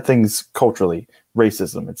like bad things culturally.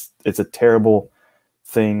 Racism, it's a terrible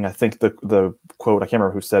thing. I think the quote, I can't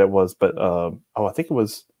remember who said it was, but I think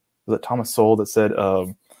was it Thomas Sowell that said,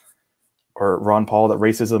 or Ron Paul, that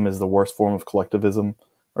racism is the worst form of collectivism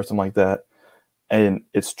or something like that. And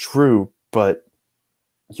it's true, but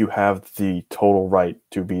you have the total right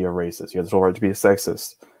to be a racist. You have the total right to be a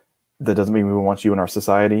sexist. That doesn't mean we want you in our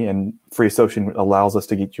society, and free association allows us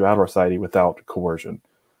to get you out of our society without coercion.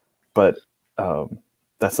 But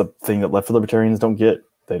that's a thing that left libertarians don't get.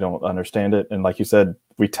 They don't understand it. And like you said,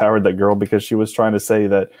 we towered that girl because she was trying to say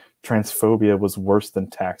that transphobia was worse than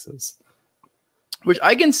taxes. Which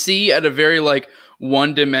I can see at a very like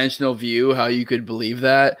one-dimensional view how you could believe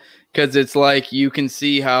that, because it's like you can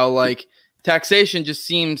see how like taxation just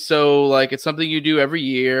seems so like it's something you do every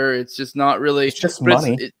year. It's just not really. It's just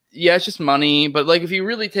money. It's just money. But like if you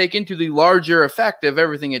really take into the larger effect of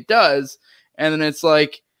everything it does, and then it's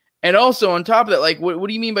like, and also on top of that, like what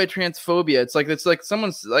do you mean by transphobia? It's like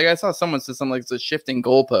someone's like I saw someone say something like it's a shifting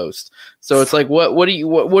goalpost. So it's like what do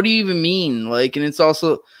you even mean? Like, and it's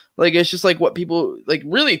also like it's just like what people like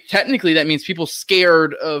really technically that means people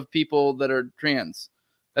scared of people that are trans.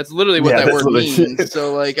 That's literally what that word means.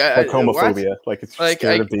 So like homophobia, like it's like,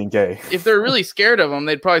 scared of being gay. If they're really scared of them,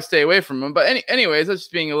 they'd probably stay away from them. But anyways, that's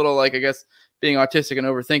just being a little like I guess being autistic and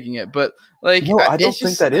overthinking it. But like no, I don't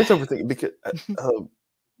think that is overthinking, because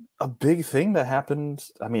a big thing that happened.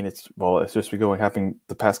 I mean, it's just been happening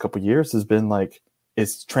the past couple of years has been like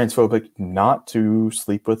it's transphobic not to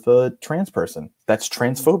sleep with a trans person. That's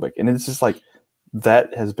transphobic, and it's just like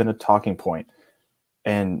that has been a talking point.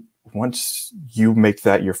 And once you make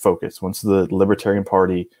that your focus, once the Libertarian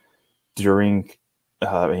Party during,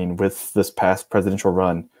 with this past presidential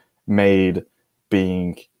run made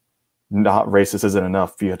being not racist isn't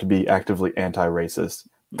enough, you have to be actively anti-racist.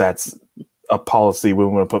 That's a policy we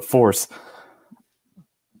want to put forth.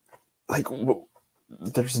 Like,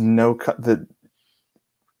 there's no that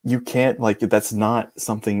you can't like. That's not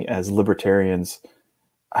something as libertarians.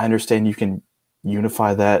 I understand you can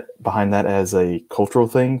unify that behind that as a cultural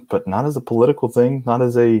thing, but not as a political thing, not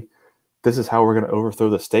as a this is how we're going to overthrow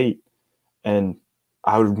the state. And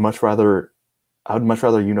I would much rather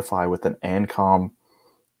unify with an ANCOM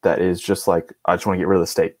that is just like, I just want to get rid of the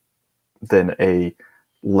state, than a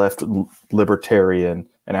left libertarian,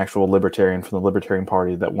 an actual libertarian from the Libertarian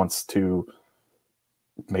Party that wants to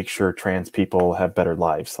make sure trans people have better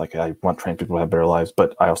lives. Like, I want trans people to have better lives,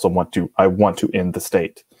 but I also want to end the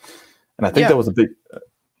state. And I think that was a big.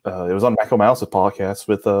 It was on Mac O'Mouse's podcast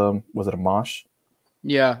with was it Amash?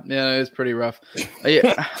 Yeah, it was pretty rough.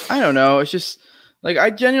 I don't know. It's just like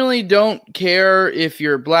I genuinely don't care if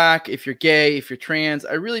you're black, if you're gay, if you're trans.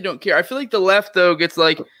 I really don't care. I feel like the left though gets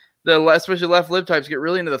like especially left lib types get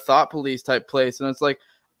really into the thought police type place, and it's like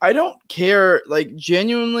I don't care. Like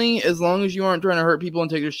genuinely, as long as you aren't trying to hurt people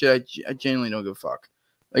and take their shit, I genuinely don't give a fuck.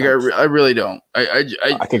 Like I really don't.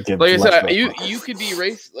 I could give like I said, you could be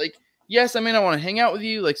racist. Like yes, I may not want to hang out with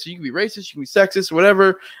you. Like so, you can be racist, you can be sexist,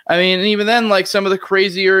 whatever. I mean, and even then, like some of the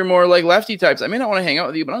crazier, more like lefty types, I may not want to hang out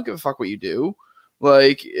with you, but I don't give a fuck what you do.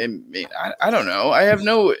 Like I don't know. I have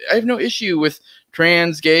no issue with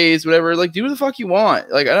trans, gays, whatever. Like do what the fuck you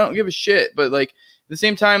want. Like I don't give a shit. But like at the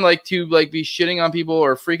same time, like to like be shitting on people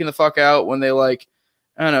or freaking the fuck out when they like.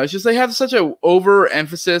 I don't know. It's just they have such a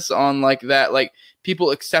overemphasis on like that, like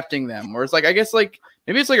people accepting them. Whereas like I guess like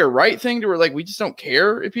maybe it's like a right thing to where like we just don't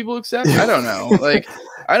care if people accept. I don't know. Like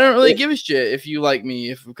I don't really give a shit if you like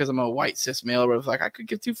me because I'm a white cis male. Or like I could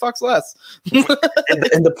give 2 fucks less.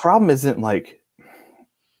 and the problem isn't like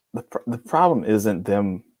the problem isn't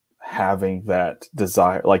them having that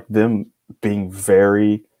desire, like them being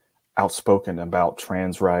very outspoken about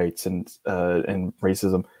trans rights and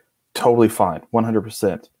racism. Totally fine,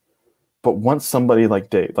 100%. But once somebody like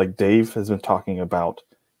Dave has been talking about,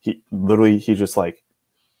 he just like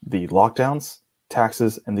the lockdowns,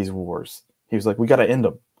 taxes, and these wars. He was like, we got to end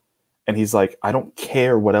them. And he's like, I don't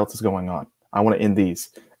care what else is going on. I want to end these.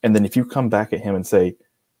 And then if you come back at him and say,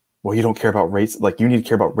 well, you don't care about race, like you need to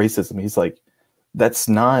care about racism. He's like, that's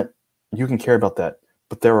not, you can care about that,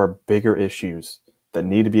 but there are bigger issues that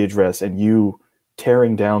need to be addressed. And you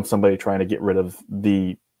tearing down somebody trying to get rid of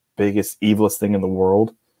the biggest, evilest thing in the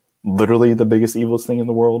world literally the biggest evilest thing in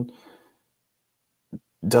the world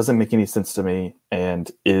doesn't make any sense to me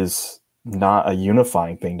and is not a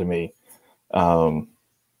unifying thing to me.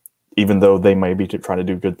 Even though they may be trying to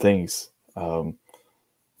do good things. And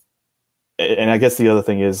I guess the other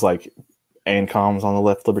thing is like ANCOM's on the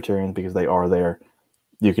left libertarian because they are there.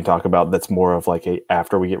 You can talk about that's more of like a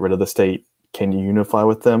after we get rid of the state, can you unify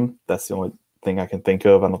with them? That's the only thing I can think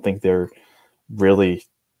of. I don't think they're really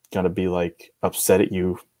going to be like upset at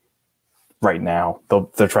you right now.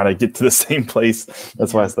 They're trying to get to the same place.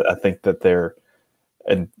 That's why I think that they're,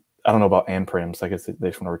 and I don't know about ANPRIMs. I guess they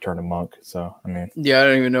just want to return to Monk. So, I mean. Yeah, I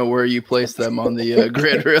don't even know where you place them on the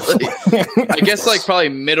grid, really. I guess like probably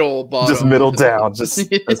middle bottom. Just middle down. Just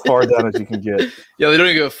as far down as you can get. Yeah, they don't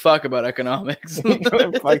even give a fuck about economics.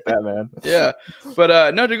 Like that, man. Yeah.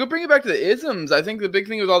 But no, to go bring it back to the isms, I think the big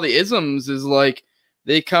thing with all the isms is like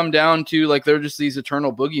they come down to like they're just these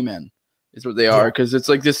eternal boogeymen is what they are. Because it's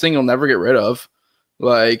like this thing you'll never get rid of.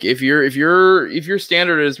 Like if your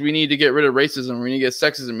standard is we need to get rid of racism, we need to get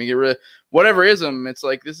sexism, we get rid of whatever ism, it's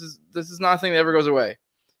like this is not a thing that ever goes away.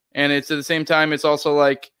 And it's at the same time, it's also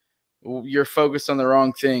like you're focused on the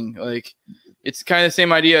wrong thing. Like it's kind of the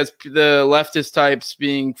same idea as the leftist types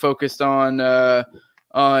being focused on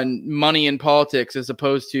money and politics as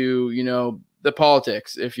opposed to, you know, the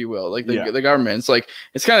politics, if you will, like the government. It's like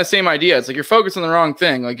it's kind of the same idea. It's like you're focused on the wrong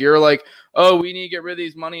thing. Like you're like, oh, we need to get rid of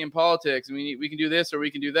these money and politics, and we can do this or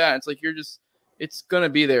we can do that. It's like it's gonna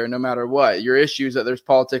be there no matter what. Your issue is that there's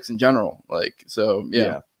politics in general. Like so,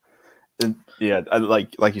 yeah.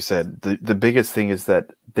 Like you said, the biggest thing is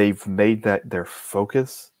that they've made that their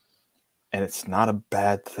focus, and it's not a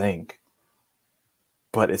bad thing,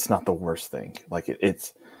 but it's not the worst thing. Like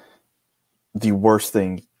it's the worst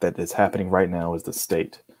thing that is happening right now is the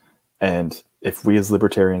state. And if we as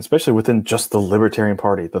libertarians, especially within just the Libertarian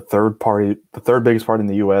Party, the third biggest party in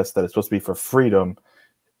the US that is supposed to be for freedom,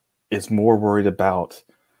 is more worried about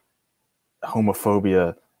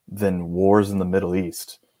homophobia than wars in the Middle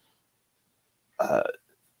East,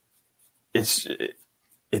 it's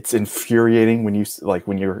infuriating when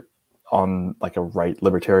you're on like a right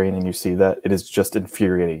libertarian and you see that. It is just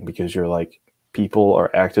infuriating because you're like, people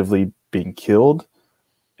are actively being killed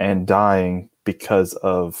and dying because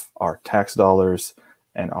of our tax dollars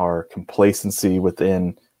and our complacency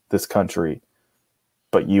within this country.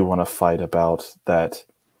 But you want to fight about that,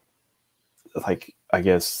 like, I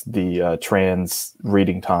guess the trans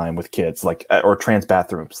reading time with kids, like, or trans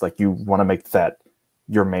bathrooms. Like, you want to make that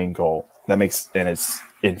your main goal. And it's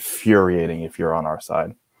infuriating if you're on our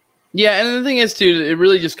side. Yeah, and the thing is, too, it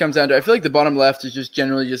really just comes down to, I feel like the bottom left is just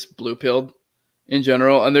generally just blue-pilled in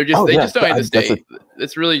general, and they just don't hate the state.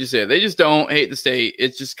 It's really just it. They just don't hate the state.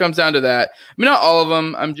 It just comes down to that. I mean, not all of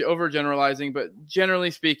them. I'm overgeneralizing, but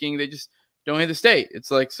generally speaking, they just don't hate the state.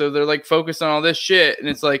 It's like, so they're like focused on all this shit, and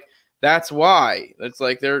it's like that's why. It's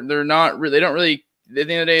like they're not really. They don't really. At the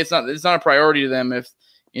end of the day, it's not a priority to them. If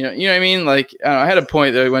you know what I mean. Like I don't know, I had a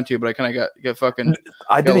point that I went to, but I kind of got fucking.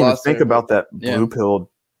 I didn't even think about that blue pill.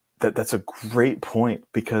 That's a great point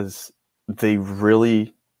because they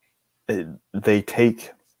really. They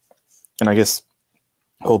take, and I guess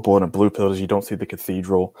whole point of blue pill is you don't see the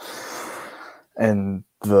cathedral and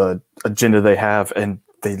the agenda they have, and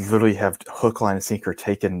they literally have hook, line, and sinker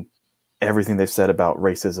taken everything they've said about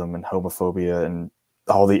racism and homophobia and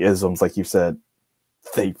all the isms, like you said.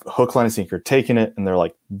 They hook, line, and sinker taken it, and they're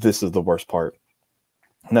like, "This is the worst part,"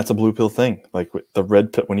 and that's a blue pill thing. Like with the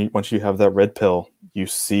red pill, once you have that red pill, you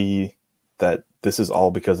see that this is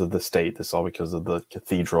all because of the state. This is all because of the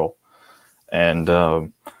cathedral. And,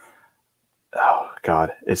 oh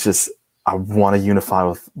God, it's just, I want to unify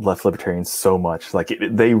with left libertarians so much. Like,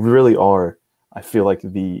 they really are, I feel like,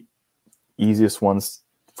 the easiest ones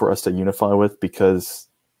for us to unify with because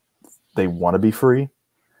they want to be free.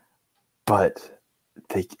 But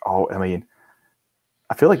I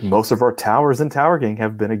feel like most of our towers in Tower Gang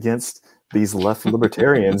have been against these left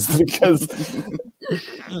libertarians because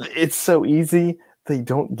it's so easy. They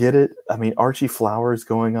don't get it. I mean, Archie Flowers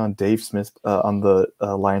going on Dave Smith on the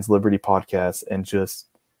Lions Liberty podcast and just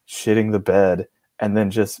shitting the bed and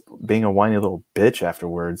then just being a whiny little bitch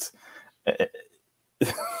afterwards.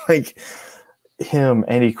 Like him,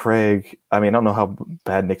 Andy Craig. I mean, I don't know how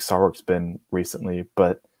bad Nick Sarwark's been recently,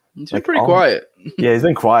 but he's been pretty quiet. Yeah, he's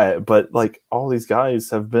been quiet, but like all these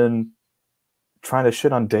guys have been trying to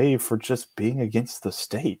shit on Dave for just being against the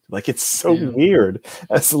state. Like, it's so weird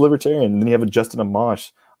as a libertarian. And then you have a Justin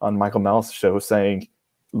Amash on Michael Malice's show saying,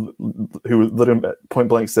 who literally point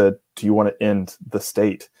blank said, "Do you want to end the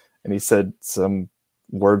state?" And he said some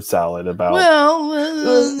word salad about,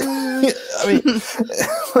 I mean,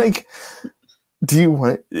 like, Do you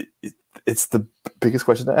want it's the biggest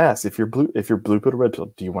question to ask. If you're blue pill or red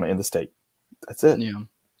pill, do you want to end the state? That's it. Yeah.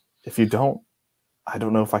 If you don't, I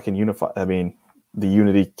don't know if I can unify. I mean, the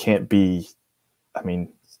unity can't be. I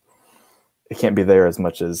mean, it can't be there as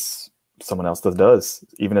much as someone else does,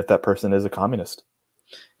 even if that person is a communist.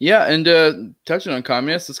 Yeah, and touching on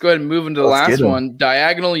communists, let's go ahead and move into the last one,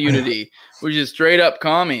 diagonal unity, which is straight up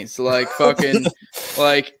commies, like fucking,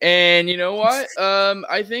 like, and you know what?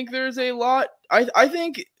 I think there's a lot. I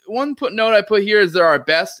think one note I put here is they're our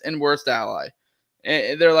best and worst ally.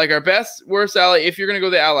 And they're like our best, worst ally if you're gonna go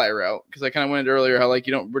the ally route, because I kind of went into earlier how like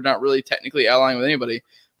we're not really technically allying with anybody,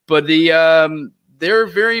 but they're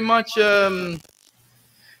very much to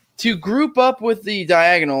group up with the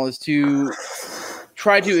diagonal is to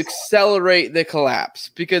try to accelerate the collapse,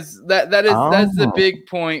 because that's the big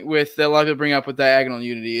point with a lot of people bring up with diagonal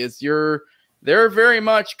unity is they're very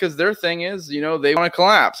much, because their thing is they want to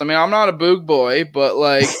collapse. I mean, I'm not a boog boy, but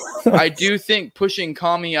like I do think pushing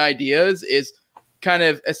commie ideas is kind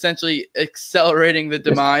of essentially accelerating the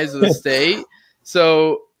demise of the state.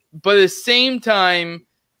 So, but at the same time,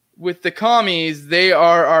 with the commies, they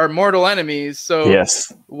are our mortal enemies. So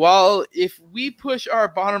yes, while if we push our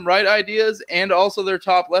bottom right ideas and also their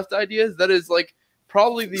top left ideas, that is like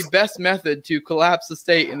probably the best method to collapse the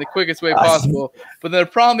state in the quickest way possible. But the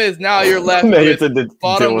problem is now you're left with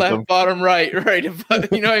bottom left, bottom right, right?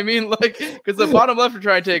 You know what I mean? Like, because the bottom left are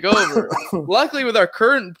trying to take over. Luckily, with our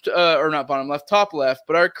current, or not bottom left, top left,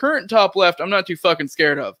 but our current top left, I'm not too fucking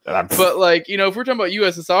scared of. But like, if we're talking about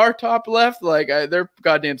USSR top left, like they're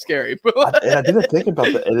goddamn scary. I didn't think about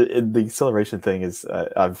the acceleration thing. Is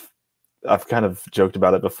I've kind of joked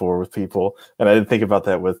about it before with people, and I didn't think about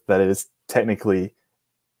that it is technically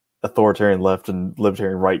authoritarian left and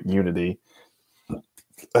libertarian right unity,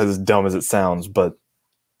 as dumb as it sounds, but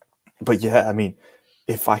yeah, I mean,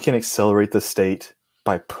 if I can accelerate the state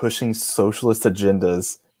by pushing socialist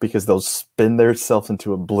agendas because they'll spin themselves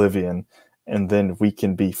into oblivion, and then we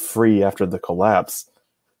can be free after the collapse.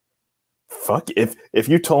 Fuck, if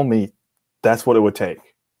you told me that's what it would take,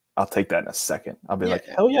 I'll take that in a second. I'll be like,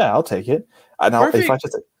 hell yeah, I'll take it.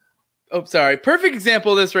 Perfect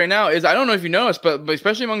example of this right now is, I don't know if you noticed, but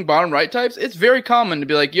especially among bottom right types, it's very common to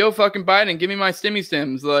be like, yo, fucking Biden, give me my stimmy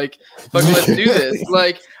stims. Like, fucking let's do this.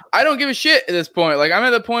 Like, I don't give a shit at this point. Like, I'm at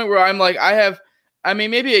the point where I'm like,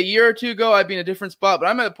 maybe a year or two ago, I'd be in a different spot, but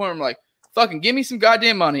I'm at the point where I'm like, fucking give me some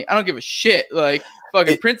goddamn money. I don't give a shit. Like,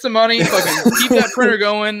 fucking print some money. Fucking keep that printer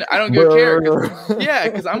going. I don't care.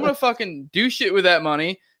 Because I'm going to fucking do shit with that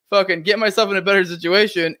money. Fucking get myself in a better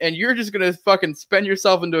situation, and you're just gonna fucking spend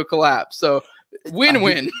yourself into a collapse. So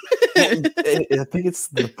win-win. I think it's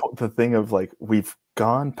the thing of like, we've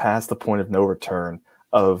gone past the point of no return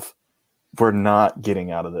of we're not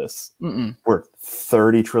getting out of this. We're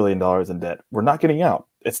 $30 trillion in debt. We're not getting out.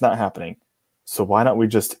 It's not happening. So why not we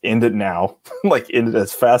just end it now? Like, end it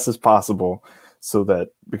as fast as possible, so that,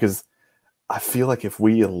 because I feel like if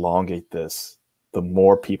we elongate this, the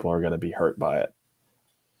more people are going to be hurt by it.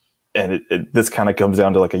 And this kind of comes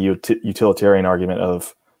down to like a utilitarian argument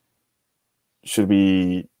of, should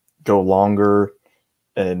we go longer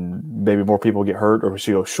and maybe more people get hurt, or we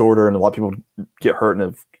should go shorter and a lot of people get hurt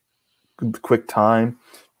in a quick time,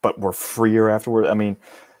 but we're freer afterward? I mean,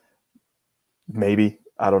 maybe.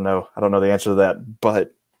 I don't know the answer to that,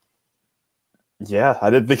 but yeah, I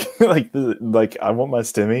didn't think like I want my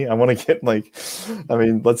stimmy. I want to get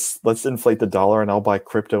let's inflate the dollar and I'll buy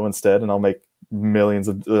crypto instead, and I'll make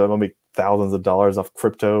I'll make thousands of dollars off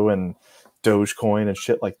crypto and Dogecoin and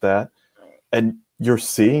shit like that. And you're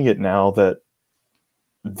seeing it now that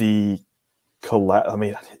the collapse. I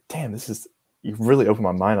mean, damn, you really opened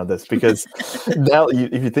my mind on this, because now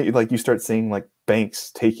if you think, like, you start seeing like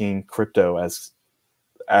banks taking crypto as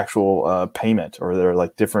actual payment, or they're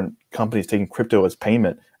like different companies taking crypto as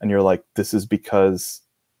payment, and you're like, this is because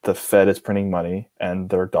the Fed is printing money and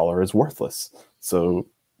their dollar is worthless. So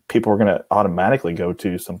people are going to automatically go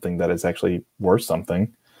to something that is actually worth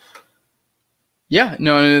something. Yeah,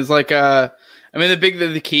 no, and it's like, I mean,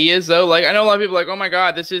 the key is, though, like, I know a lot of people are like, oh my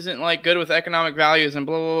God, this isn't like good with economic values and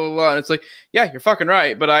blah, blah, blah, blah. And it's like, yeah, you're fucking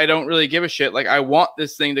right, but I don't really give a shit. Like, I want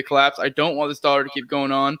this thing to collapse. I don't want this dollar to keep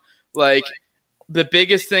going on. Like, the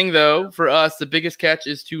biggest thing, though, for us, the biggest catch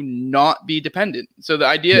is to not be dependent. So the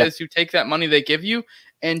idea is to take that money they give you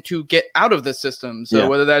and to get out of the system. So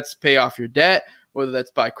whether that's pay off your debt, whether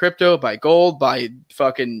that's buy crypto, buy gold, buy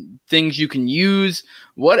fucking things you can use,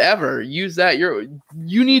 whatever, use that.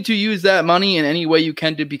 You need to use that money in any way you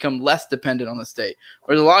can to become less dependent on the state.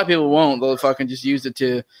 Whereas a lot of people won't. They'll fucking just use it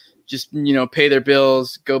to just, pay their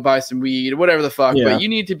bills, go buy some weed, whatever the fuck. Yeah. But you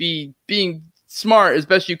need to be being smart as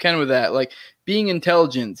best you can with that. Like, being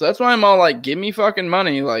intelligent. So that's why I'm all like, give me fucking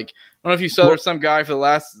money. Like, I don't know if you saw there's some guy for the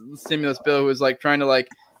last stimulus bill who was like trying to like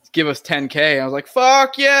give us 10K. I was like,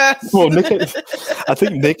 fuck yes. Well, I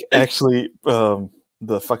think Nick actually,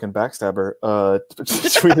 the fucking backstabber,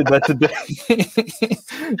 tweeted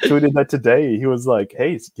that today. He was like,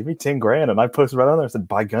 hey, give me 10 grand. And I posted right on there and said,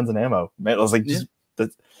 buy guns and ammo. Man, I was like, just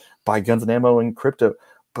buy guns and ammo and crypto.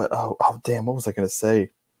 But oh damn, what was I gonna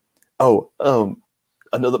say?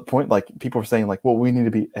 Another point, like people were saying, like, well, we need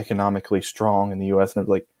to be economically strong in the US. And it's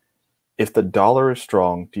like, if the dollar is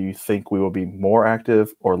strong, do you think we will be more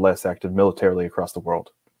active or less active militarily across the world?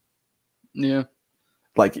 Yeah.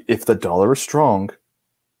 Like, if the dollar is strong,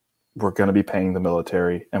 we're going to be paying the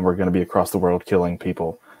military and we're going to be across the world killing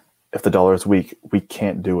people. If the dollar is weak, we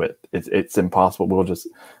can't do it. It's impossible. We'll just,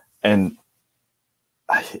 and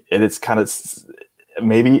it's kind of,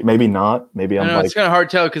 maybe not. Maybe I'm like, it's kind of hard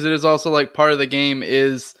to tell because it is also like part of the game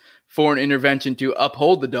is foreign intervention to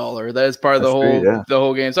uphold the dollar. That is part of the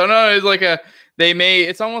whole game. So no, it's like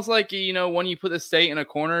it's almost like, you know, when you put the state in a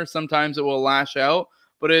corner, sometimes it will lash out,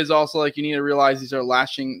 but it is also like you need to realize these are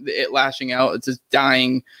lashing out. It's just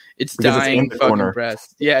dying. It's dying fucking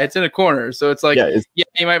breast. Yeah, it's in a corner. So it's like, you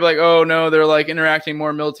might be like, oh no, they're like interacting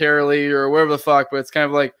more militarily or whatever the fuck, but it's kind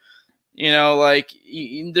of like, you know, like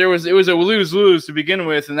it was a lose-lose to begin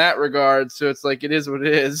with in that regard. So it's like, it is what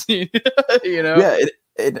it is, you know? Yeah.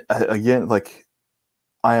 Again, like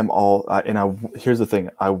here's the thing.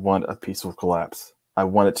 I want a peaceful collapse. I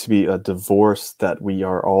want it to be a divorce that we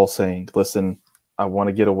are all saying, listen, I want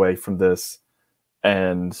to get away from this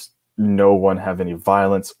and no one have any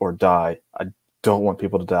violence or die. I don't want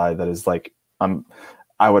people to die. That is like, I'd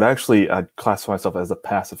classify myself as a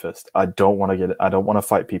pacifist. I don't want to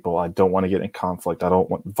fight people. I don't want to get in conflict. I don't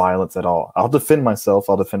want violence at all. I'll defend myself.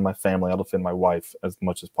 I'll defend my family. I'll defend my wife as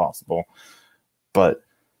much as possible. But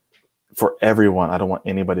for everyone, I don't want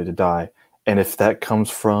anybody to die. And if that comes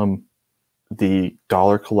from the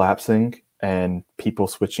dollar collapsing and people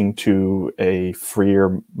switching to a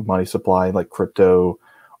freer money supply like crypto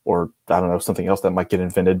or, I don't know, something else that might get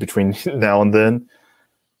invented between now and then,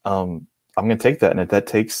 I'm going to take that. And if that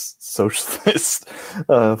takes socialist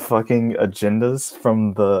fucking agendas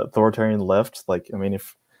from the authoritarian left, like,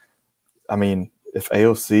 if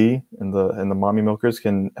AOC and the mommy milkers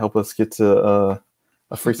can help us get to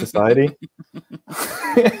a free society,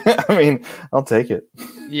 I'll take it.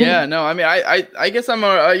 Yeah, no, I guess I'm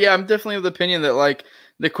definitely of the opinion that like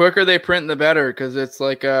the quicker they print, the better, because it's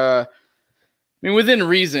like within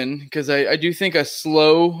reason, because I do think if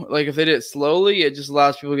they did it slowly, it just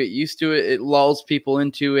allows people to get used to it. It lulls people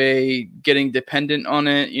into getting dependent on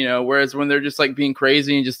it, you know, whereas when they're just like being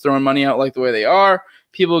crazy and just throwing money out like the way they are,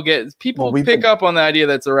 people pick up on the idea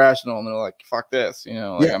that's irrational and they're like, fuck this, you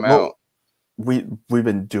know, like I'm out. We've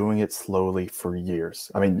been doing it slowly for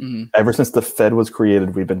years. Ever since the Fed was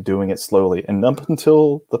created, we've been doing it slowly. And up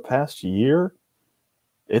until the past year,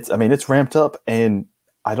 it's ramped up. And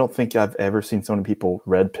I don't think I've ever seen so many people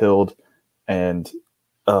red-pilled and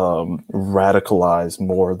radicalized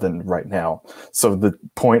more than right now. So the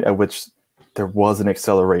point at which there was an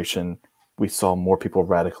acceleration, we saw more people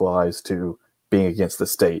radicalized to being against the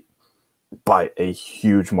state by a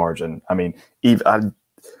huge margin. I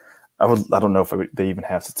don't know if they even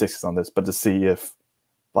have statistics on this, but to see if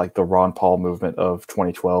like the Ron Paul movement of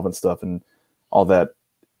 2012 and stuff and all that,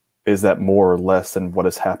 is that more or less than what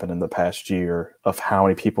has happened in the past year of how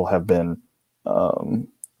many people have been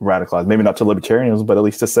radicalized? Maybe not to libertarianism, but at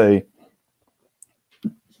least to say,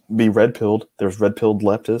 be red-pilled. There's red-pilled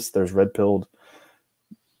leftists. There's red-pilled,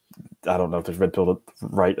 I don't know if there's red-pilled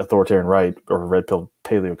right, authoritarian right, or red-pilled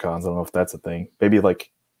paleocons. I don't know if that's a thing. Maybe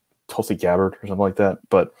like Tulsi Gabbard or something like that.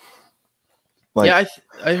 But I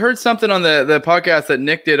heard something on the podcast that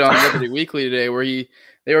Nick did on Liberty Weekly today where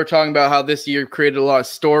they were talking about how this year created a lot of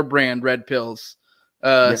store brand red pills.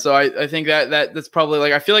 So I think that's probably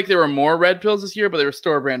like, I feel like there were more red pills this year, but they were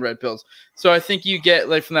store brand red pills. So I think you get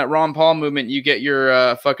like from that Ron Paul movement, you get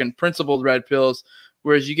your fucking principled red pills,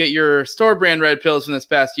 whereas you get your store brand red pills from this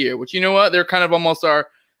past year, which, you know what, they're kind of almost our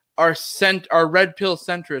red pill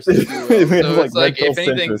centrists. So it's like, if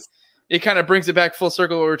anything, centrist. It kind of brings it back full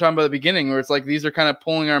circle to what we were talking about at the beginning, where it's like these are kind of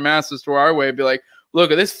pulling our masses to our way, be like,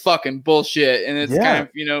 look at this fucking bullshit. And it's kind of,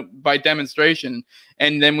 you know, by demonstration.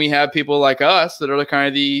 And then we have people like us that are the kind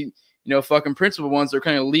of the, you know, fucking principled ones that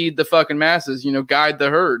kind of lead the fucking masses, you know, guide the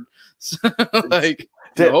herd. So, like,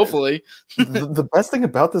 hopefully. The best thing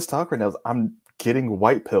about this talk right now is I'm getting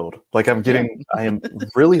white pilled. Like I am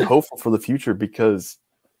really hopeful for the future, because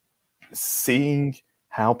seeing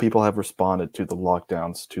how people have responded to the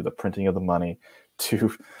lockdowns, to the printing of the money,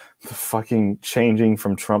 to the fucking changing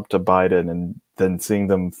from Trump to Biden and then seeing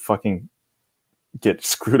them fucking get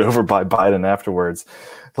screwed over by Biden afterwards.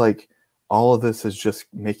 Like, all of this is just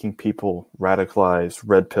making people radicalized,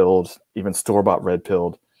 red-pilled, even store-bought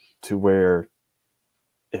red-pilled, to where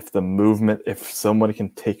if someone can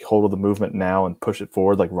take hold of the movement now and push it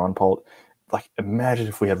forward, like Ron Paul, like, imagine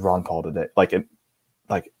if we had Ron Paul today, like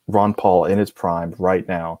Ron Paul in his prime right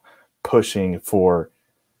now, pushing for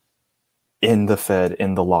in the Fed,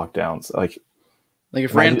 in the lockdowns, like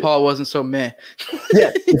if Rand Paul wasn't so meh.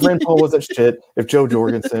 Yeah, if Rand Paul wasn't shit, if Joe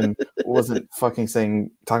Jorgensen wasn't fucking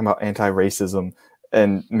talking about anti-racism,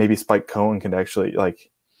 and maybe Spike Cohen could actually, like,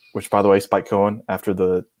 which, by the way, Spike Cohen, after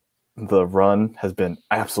the run, has been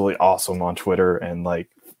absolutely awesome on Twitter and, like,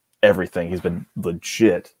 everything. He's been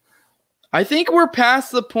legit. I think we're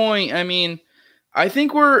past the point. I mean, I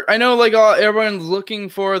know, like, everyone's looking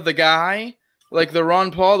for the guy, like the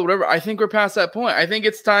Ron Paul, whatever. I think we're past that point. I think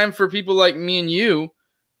it's time for people like me and you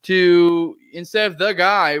to, instead of the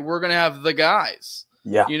guy, we're going to have the guys.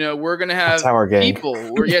 Yeah. You know, we're going to have Tower Gang. people.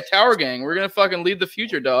 Tower Gang. We're going to fucking lead the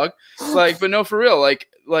future, dog. Like, but no, for real. Like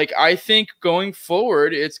I think going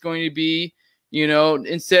forward, it's going to be, you know,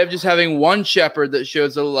 instead of just having one shepherd that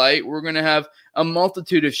shows the light, we're going to have a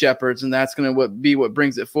multitude of shepherds, and that's going to be what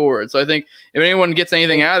brings it forward. So I think if anyone gets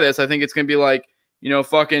anything out of this, I think it's going to be like, you know,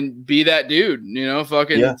 fucking be that dude, you know,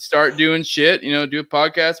 fucking start doing shit, you know, do a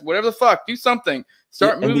podcast, whatever the fuck, do something,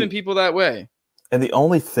 start moving people that way. And the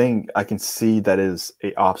only thing I can see that is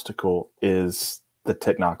a obstacle is the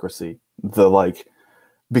technocracy,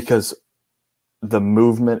 because the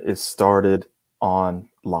movement is started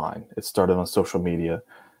online. It started on social media.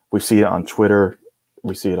 We see it on Twitter.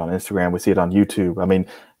 We see it on Instagram. We see it on YouTube. I mean,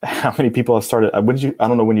 how many people have started? I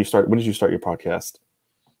don't know when you start. When did you start your podcast?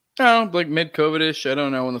 Oh, like mid-COVID-ish. I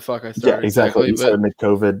don't know when the fuck I started. Yeah, exactly. You started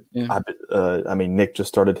mid-COVID. Yeah. I mean, Nick just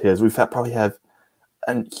started his. We've probably have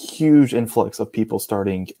a huge influx of people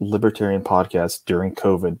starting libertarian podcasts during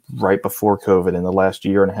COVID, right before COVID, in the last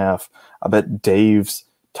year and a half. I bet Dave's,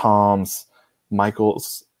 Tom's,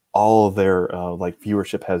 Michael's, all of their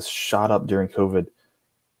viewership has shot up during COVID.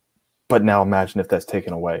 But now imagine if that's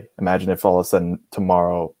taken away. Imagine if all of a sudden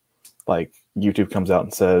tomorrow, like, YouTube comes out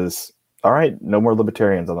and says, all right, no more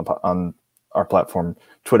libertarians on our platform.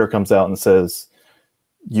 Twitter comes out and says,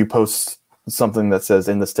 you post something that says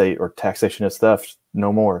in the state or taxation is theft,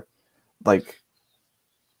 no more. Like,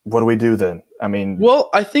 what do we do then? I mean,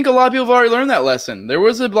 well, I think a lot of people have already learned that lesson. There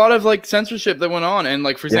was a lot of, like, censorship that went on. And,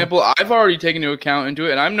 like, for example, I've already taken into account into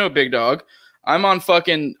it, and I'm no big dog. I'm on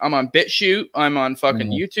BitChute. I'm on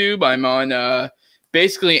fucking YouTube. I'm on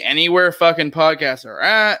basically anywhere fucking podcasts are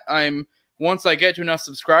at. Once I get to enough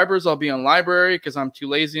subscribers, I'll be on Library because I'm too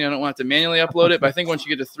lazy and I don't want to manually upload it. But I think once you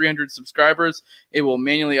get to 300 subscribers, it will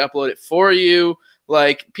manually upload it for you.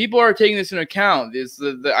 Like, people are taking this into account.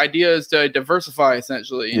 The idea is to diversify,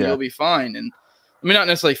 essentially, and you'll be fine. And I mean, not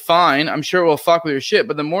necessarily fine. I'm sure it will fuck with your shit.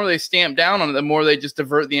 But the more they stamp down on it, the more they just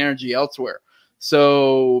divert the energy elsewhere.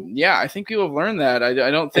 So, yeah, I think people have learned that. I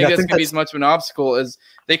don't think that's going to be as much of an obstacle as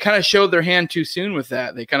they kind of showed their hand too soon with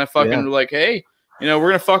that. They kind of fucking were like, hey, you know, we're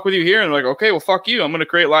going to fuck with you here. And like, okay, well, fuck you. I'm going to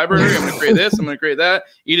create Library. I'm going to create this. I'm going to create that.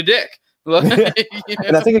 Eat a dick. You know?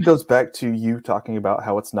 And I think it goes back to you talking about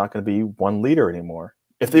how it's not going to be one leader anymore.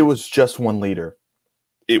 If it was just one leader,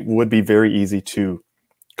 it would be very easy to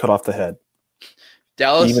cut off the head.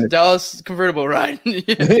 Dallas convertible ride.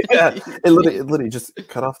 It literally just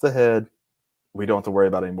cut off the head. We don't have to worry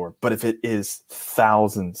about it anymore. But if it is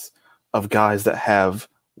thousands of guys that have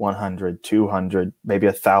 100, 200, maybe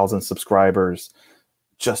 1,000 subscribers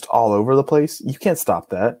just all over the place, you can't stop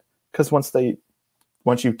that. Because once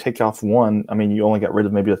you take off one, I mean, you only got rid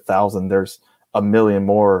of maybe 1,000. There's a million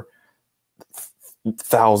more,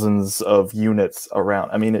 thousands of units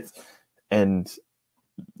around. I mean,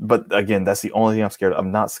 but again, that's the only thing I'm scared of.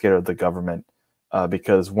 I'm not scared of the government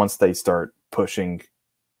because once they start pushing,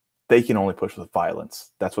 they can only push with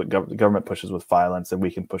violence. That's what the government pushes with violence, and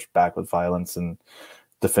we can push back with violence and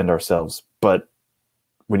defend ourselves. But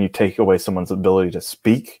when you take away someone's ability to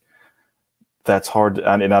speak, that's hard.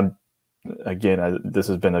 This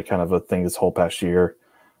has been a kind of a thing this whole past year.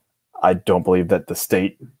 I don't believe that the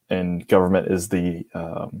state and government is the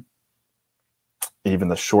even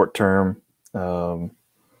the short-term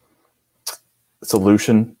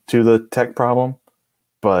solution to the tech problem,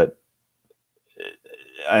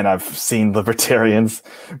 and I've seen libertarians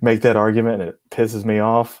make that argument, and it pisses me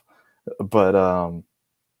off. But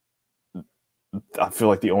I feel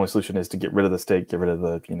like the only solution is to get rid of the state, get rid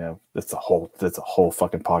of it's a whole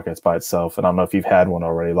fucking podcast by itself. And I don't know if you've had one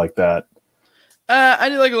already like that. I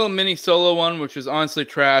did like a little mini solo one, which was honestly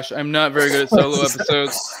trash. I'm not very good at solo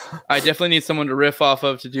episodes. I definitely need someone to riff off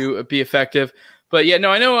of to be effective. But yeah, no,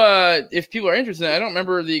 I know if people are interested, I don't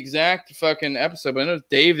remember the exact fucking episode, but I know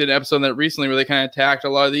Dave did an episode on that recently where they kind of attacked a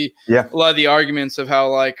lot of the arguments of how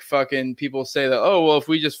like fucking people say that, oh well, if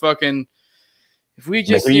we just if we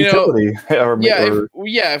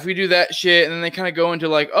do that shit, and then they kind of go into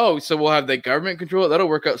like, oh, so we'll have the government control it. That'll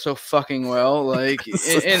work out so fucking well. Like,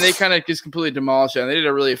 and they kind of just completely demolished it. And they did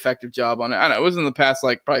a really effective job on it. I don't know. It was in the past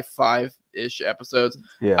like probably 5-ish episodes.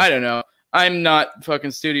 Yeah. I don't know. I'm not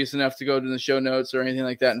fucking studious enough to go to the show notes or anything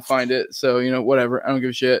like that and find it. So, whatever. I don't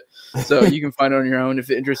give a shit. So you can find it on your own if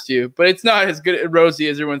it interests you. But it's not as good and rosy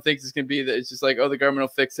as everyone thinks it's going to be. That it's just like, oh, the government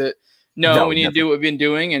will fix it. No, we need to do what we've been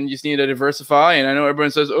doing and just need to diversify. And I know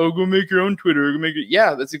everyone says, oh, go make your own Twitter. Go make it.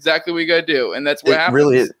 Yeah, that's exactly what you got to do. And that's what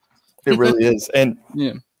happens. It really is. And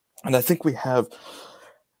yeah. And I think we have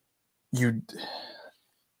you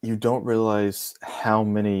don't realize how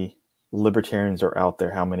many libertarians are out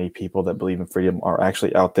there, how many people that believe in freedom are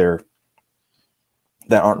actually out there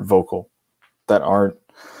that aren't vocal, that aren't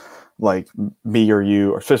like me or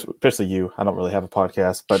you, or especially you. I don't really have a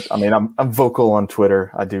podcast, but I mean, I'm vocal on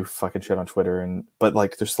Twitter. I do fucking shit on Twitter, but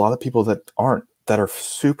like, there's a lot of people that aren't, that are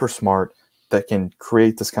super smart, that can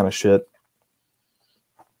create this kind of shit,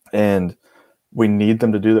 and we need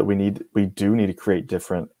them to do that. We do need to create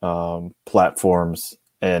different platforms.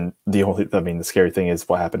 And the scary thing is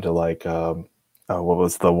what happened to like, what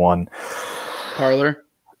was the one? Parler.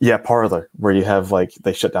 Yeah, Parler, where you have like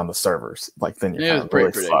they shut down the servers. Like then you're kind of pretty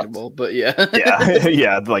really predictable, fucked. But yeah,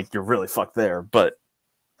 yeah, like you're really fucked there. But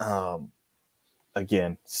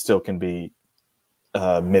again, still can be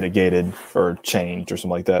mitigated or changed or something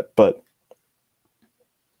like that. But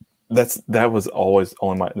that was always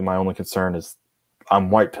only my only concern is I'm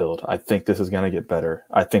white pilled. I think this is going to get better.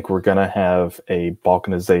 I think we're going to have a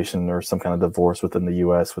balkanization or some kind of divorce within the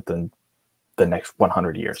U.S. within the next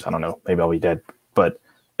 100 years. I don't know. Maybe I'll be dead, but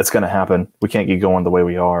it's going to happen. We can't keep going the way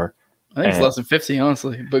we are. I think it's less than 50,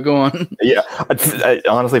 honestly, but go on. Yeah. I,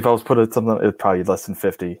 honestly, if I was putting something, it'd probably be less than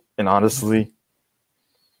 50. And honestly,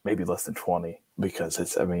 maybe less than 20 because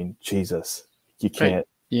Jesus, you can't. Right.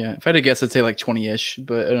 Yeah. If I had to guess, I'd say like 20-ish,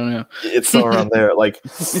 but I don't know. It's still around there. Like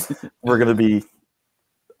we're going to be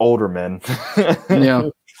older men. Yeah.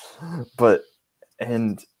 But,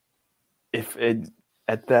 and if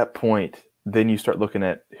at that point, then you start looking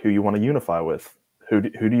at who you want to unify with. Who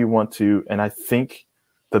do you want to? And I think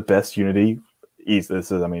the best unity is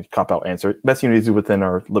cop-out answer. Best unity is within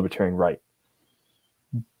our libertarian right.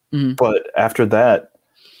 Mm-hmm. But after that,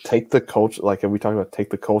 take the culture, like we talked about, take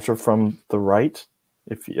the culture from the right.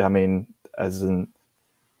 As in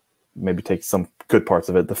maybe take some good parts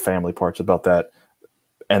of it, the family parts about that.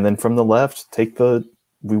 And then from the left,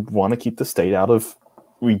 we want to keep the state out of,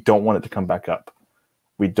 we don't want it to come back up.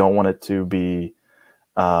 We don't want it to be,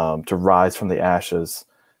 to rise from the ashes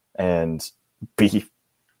and be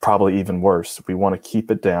probably even worse. We want to keep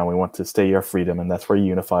it down. We want to stay our freedom. And that's where you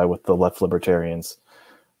unify with the left libertarians.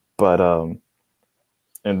 But,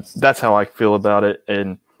 and that's how I feel about it.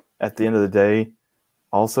 And at the end of the day,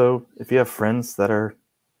 also, if you have friends that are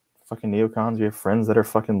fucking neocons, you have friends that are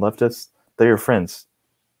fucking leftists, they're your friends.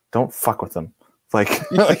 Don't fuck with them. Like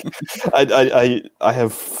I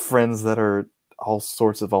have friends that are all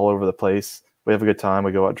sorts of all over the place. We have a good time.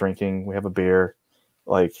 We go out drinking. We have a beer.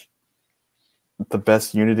 Like the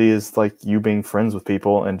best unity is like you being friends with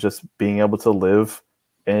people and just being able to live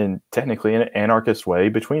in technically an anarchist way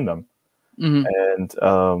between them. Mm-hmm.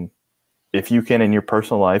 And if you can in your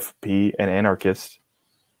personal life be an anarchist,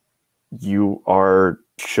 you are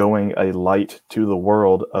showing a light to the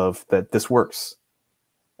world of that this works.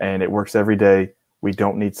 And it works every day. We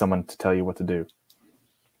don't need someone to tell you what to do.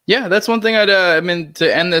 Yeah, that's one thing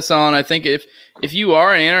to end this on. I think if you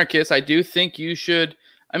are an anarchist, I do think you should,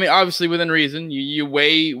 obviously within reason, you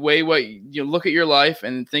weigh what you look at your life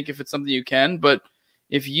and think if it's something you can. But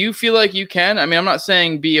if you feel like you can, I'm not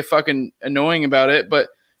saying be a fucking annoying about it, but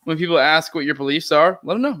when people ask what your beliefs are,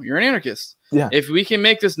 let them know you're an anarchist. Yeah. If we can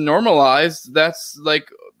make this normalized, that's like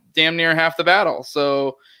damn near half the battle.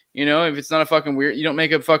 So, if it's not a fucking weird, you don't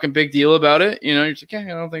make a fucking big deal about it. You're just like,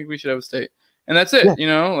 yeah, I don't think we should have a state. And that's it.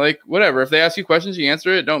 Yeah. Like whatever. If they ask you questions, you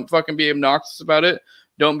answer it. Don't fucking be obnoxious about it.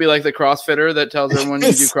 Don't be like the CrossFitter that tells everyone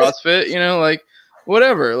you do CrossFit, like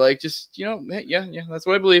whatever. Like just, hey, yeah, that's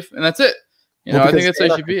what I believe. And that's it. I think that's how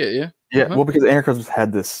it should be it. Yeah. Yeah. Uh-huh. Well, because anarchism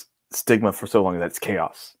had this stigma for so long that it's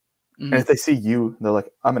chaos. Mm-hmm. And if they see you, they're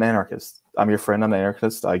like, I'm an anarchist. I'm your friend. I'm an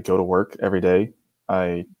anarchist. I go to work every day.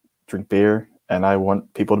 I drink beer and I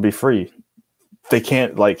want people to be free. They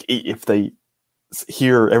can't if they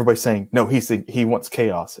hear everybody saying, no, he wants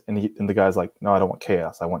chaos. And the guy's like, no, I don't want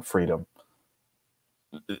chaos. I want freedom.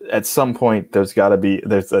 At some point, there's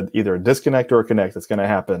either a disconnect or a connect that's going to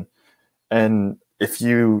happen. And if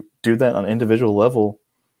you do that on an individual level,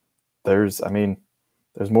 there's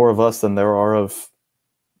more of us than there are of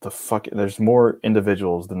there's more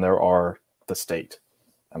individuals than there are the state.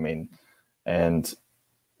 I mean, and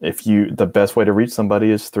the best way to reach somebody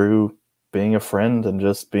is through being a friend and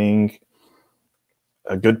just being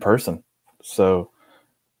a good person. So,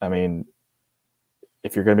 I mean,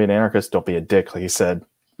 if you're going to be an anarchist, don't be a dick, like you said,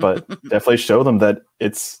 but definitely show them that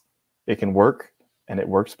it can work, and it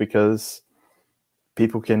works because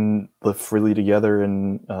people can live freely together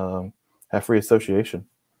and have free association.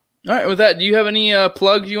 All right. With that, do you have any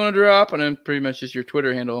plugs you want to drop? And then pretty much just your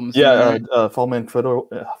Twitter handle. Follow me on Twitter.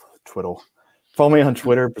 Follow me on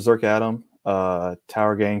Twitter, Berserk Adam.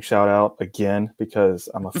 Tower Gang shout out again because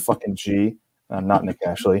I'm a fucking G. I'm not Nick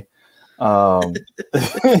Ashley. Twitter,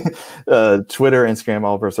 Instagram,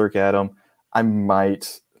 all Berserk Adam. I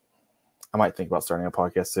might think about starting a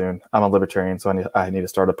podcast soon. I'm a libertarian, so I need to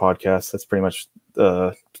start a podcast. That's pretty much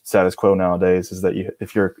the status quo nowadays, is that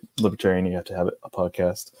if you're a libertarian, you have to have a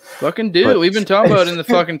podcast. Fucking do. We've been talking about in the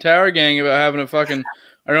fucking Tower Gang about having a fucking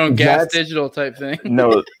our own gas digital type thing.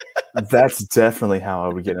 No, that's definitely how I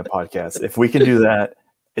would get in a podcast. If we can do that,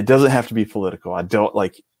 it doesn't have to be political. I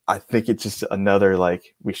think it's just another,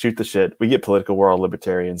 we shoot the shit. We get political. We're all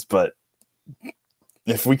libertarians. But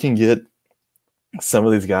if we can get some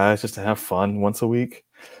of these guys just to have fun once a week,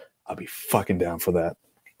 I'll be fucking down for that.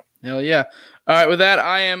 Hell yeah. All right. With that,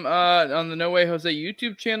 I am on the No Way Jose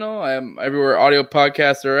YouTube channel. I am everywhere audio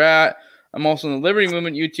podcasts are at. I'm also on the Liberty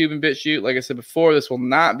Movement YouTube and BitChute. Like I said before, this will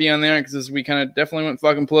not be on there because we kind of definitely went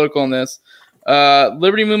fucking political on this.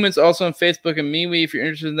 Liberty Movement's also on Facebook and MeWe. If you're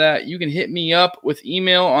interested in that, you can hit me up with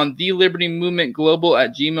email on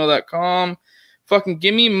thelibertymovementglobal@gmail.com. Fucking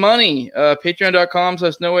give me money.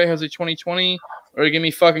 Patreon.com/NoWayJose2020, or give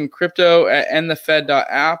me fucking crypto at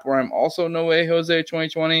endthefed.app, where I'm also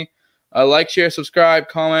NoWayJose2020. Like, share, subscribe,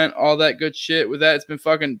 comment, all that good shit. With that, it's been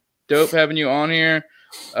fucking dope having you on here.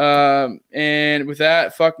 And with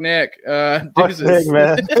that, fuck Nick. Fuck Nick,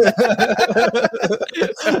 man.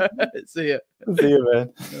 See ya. See you,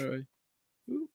 man. All right.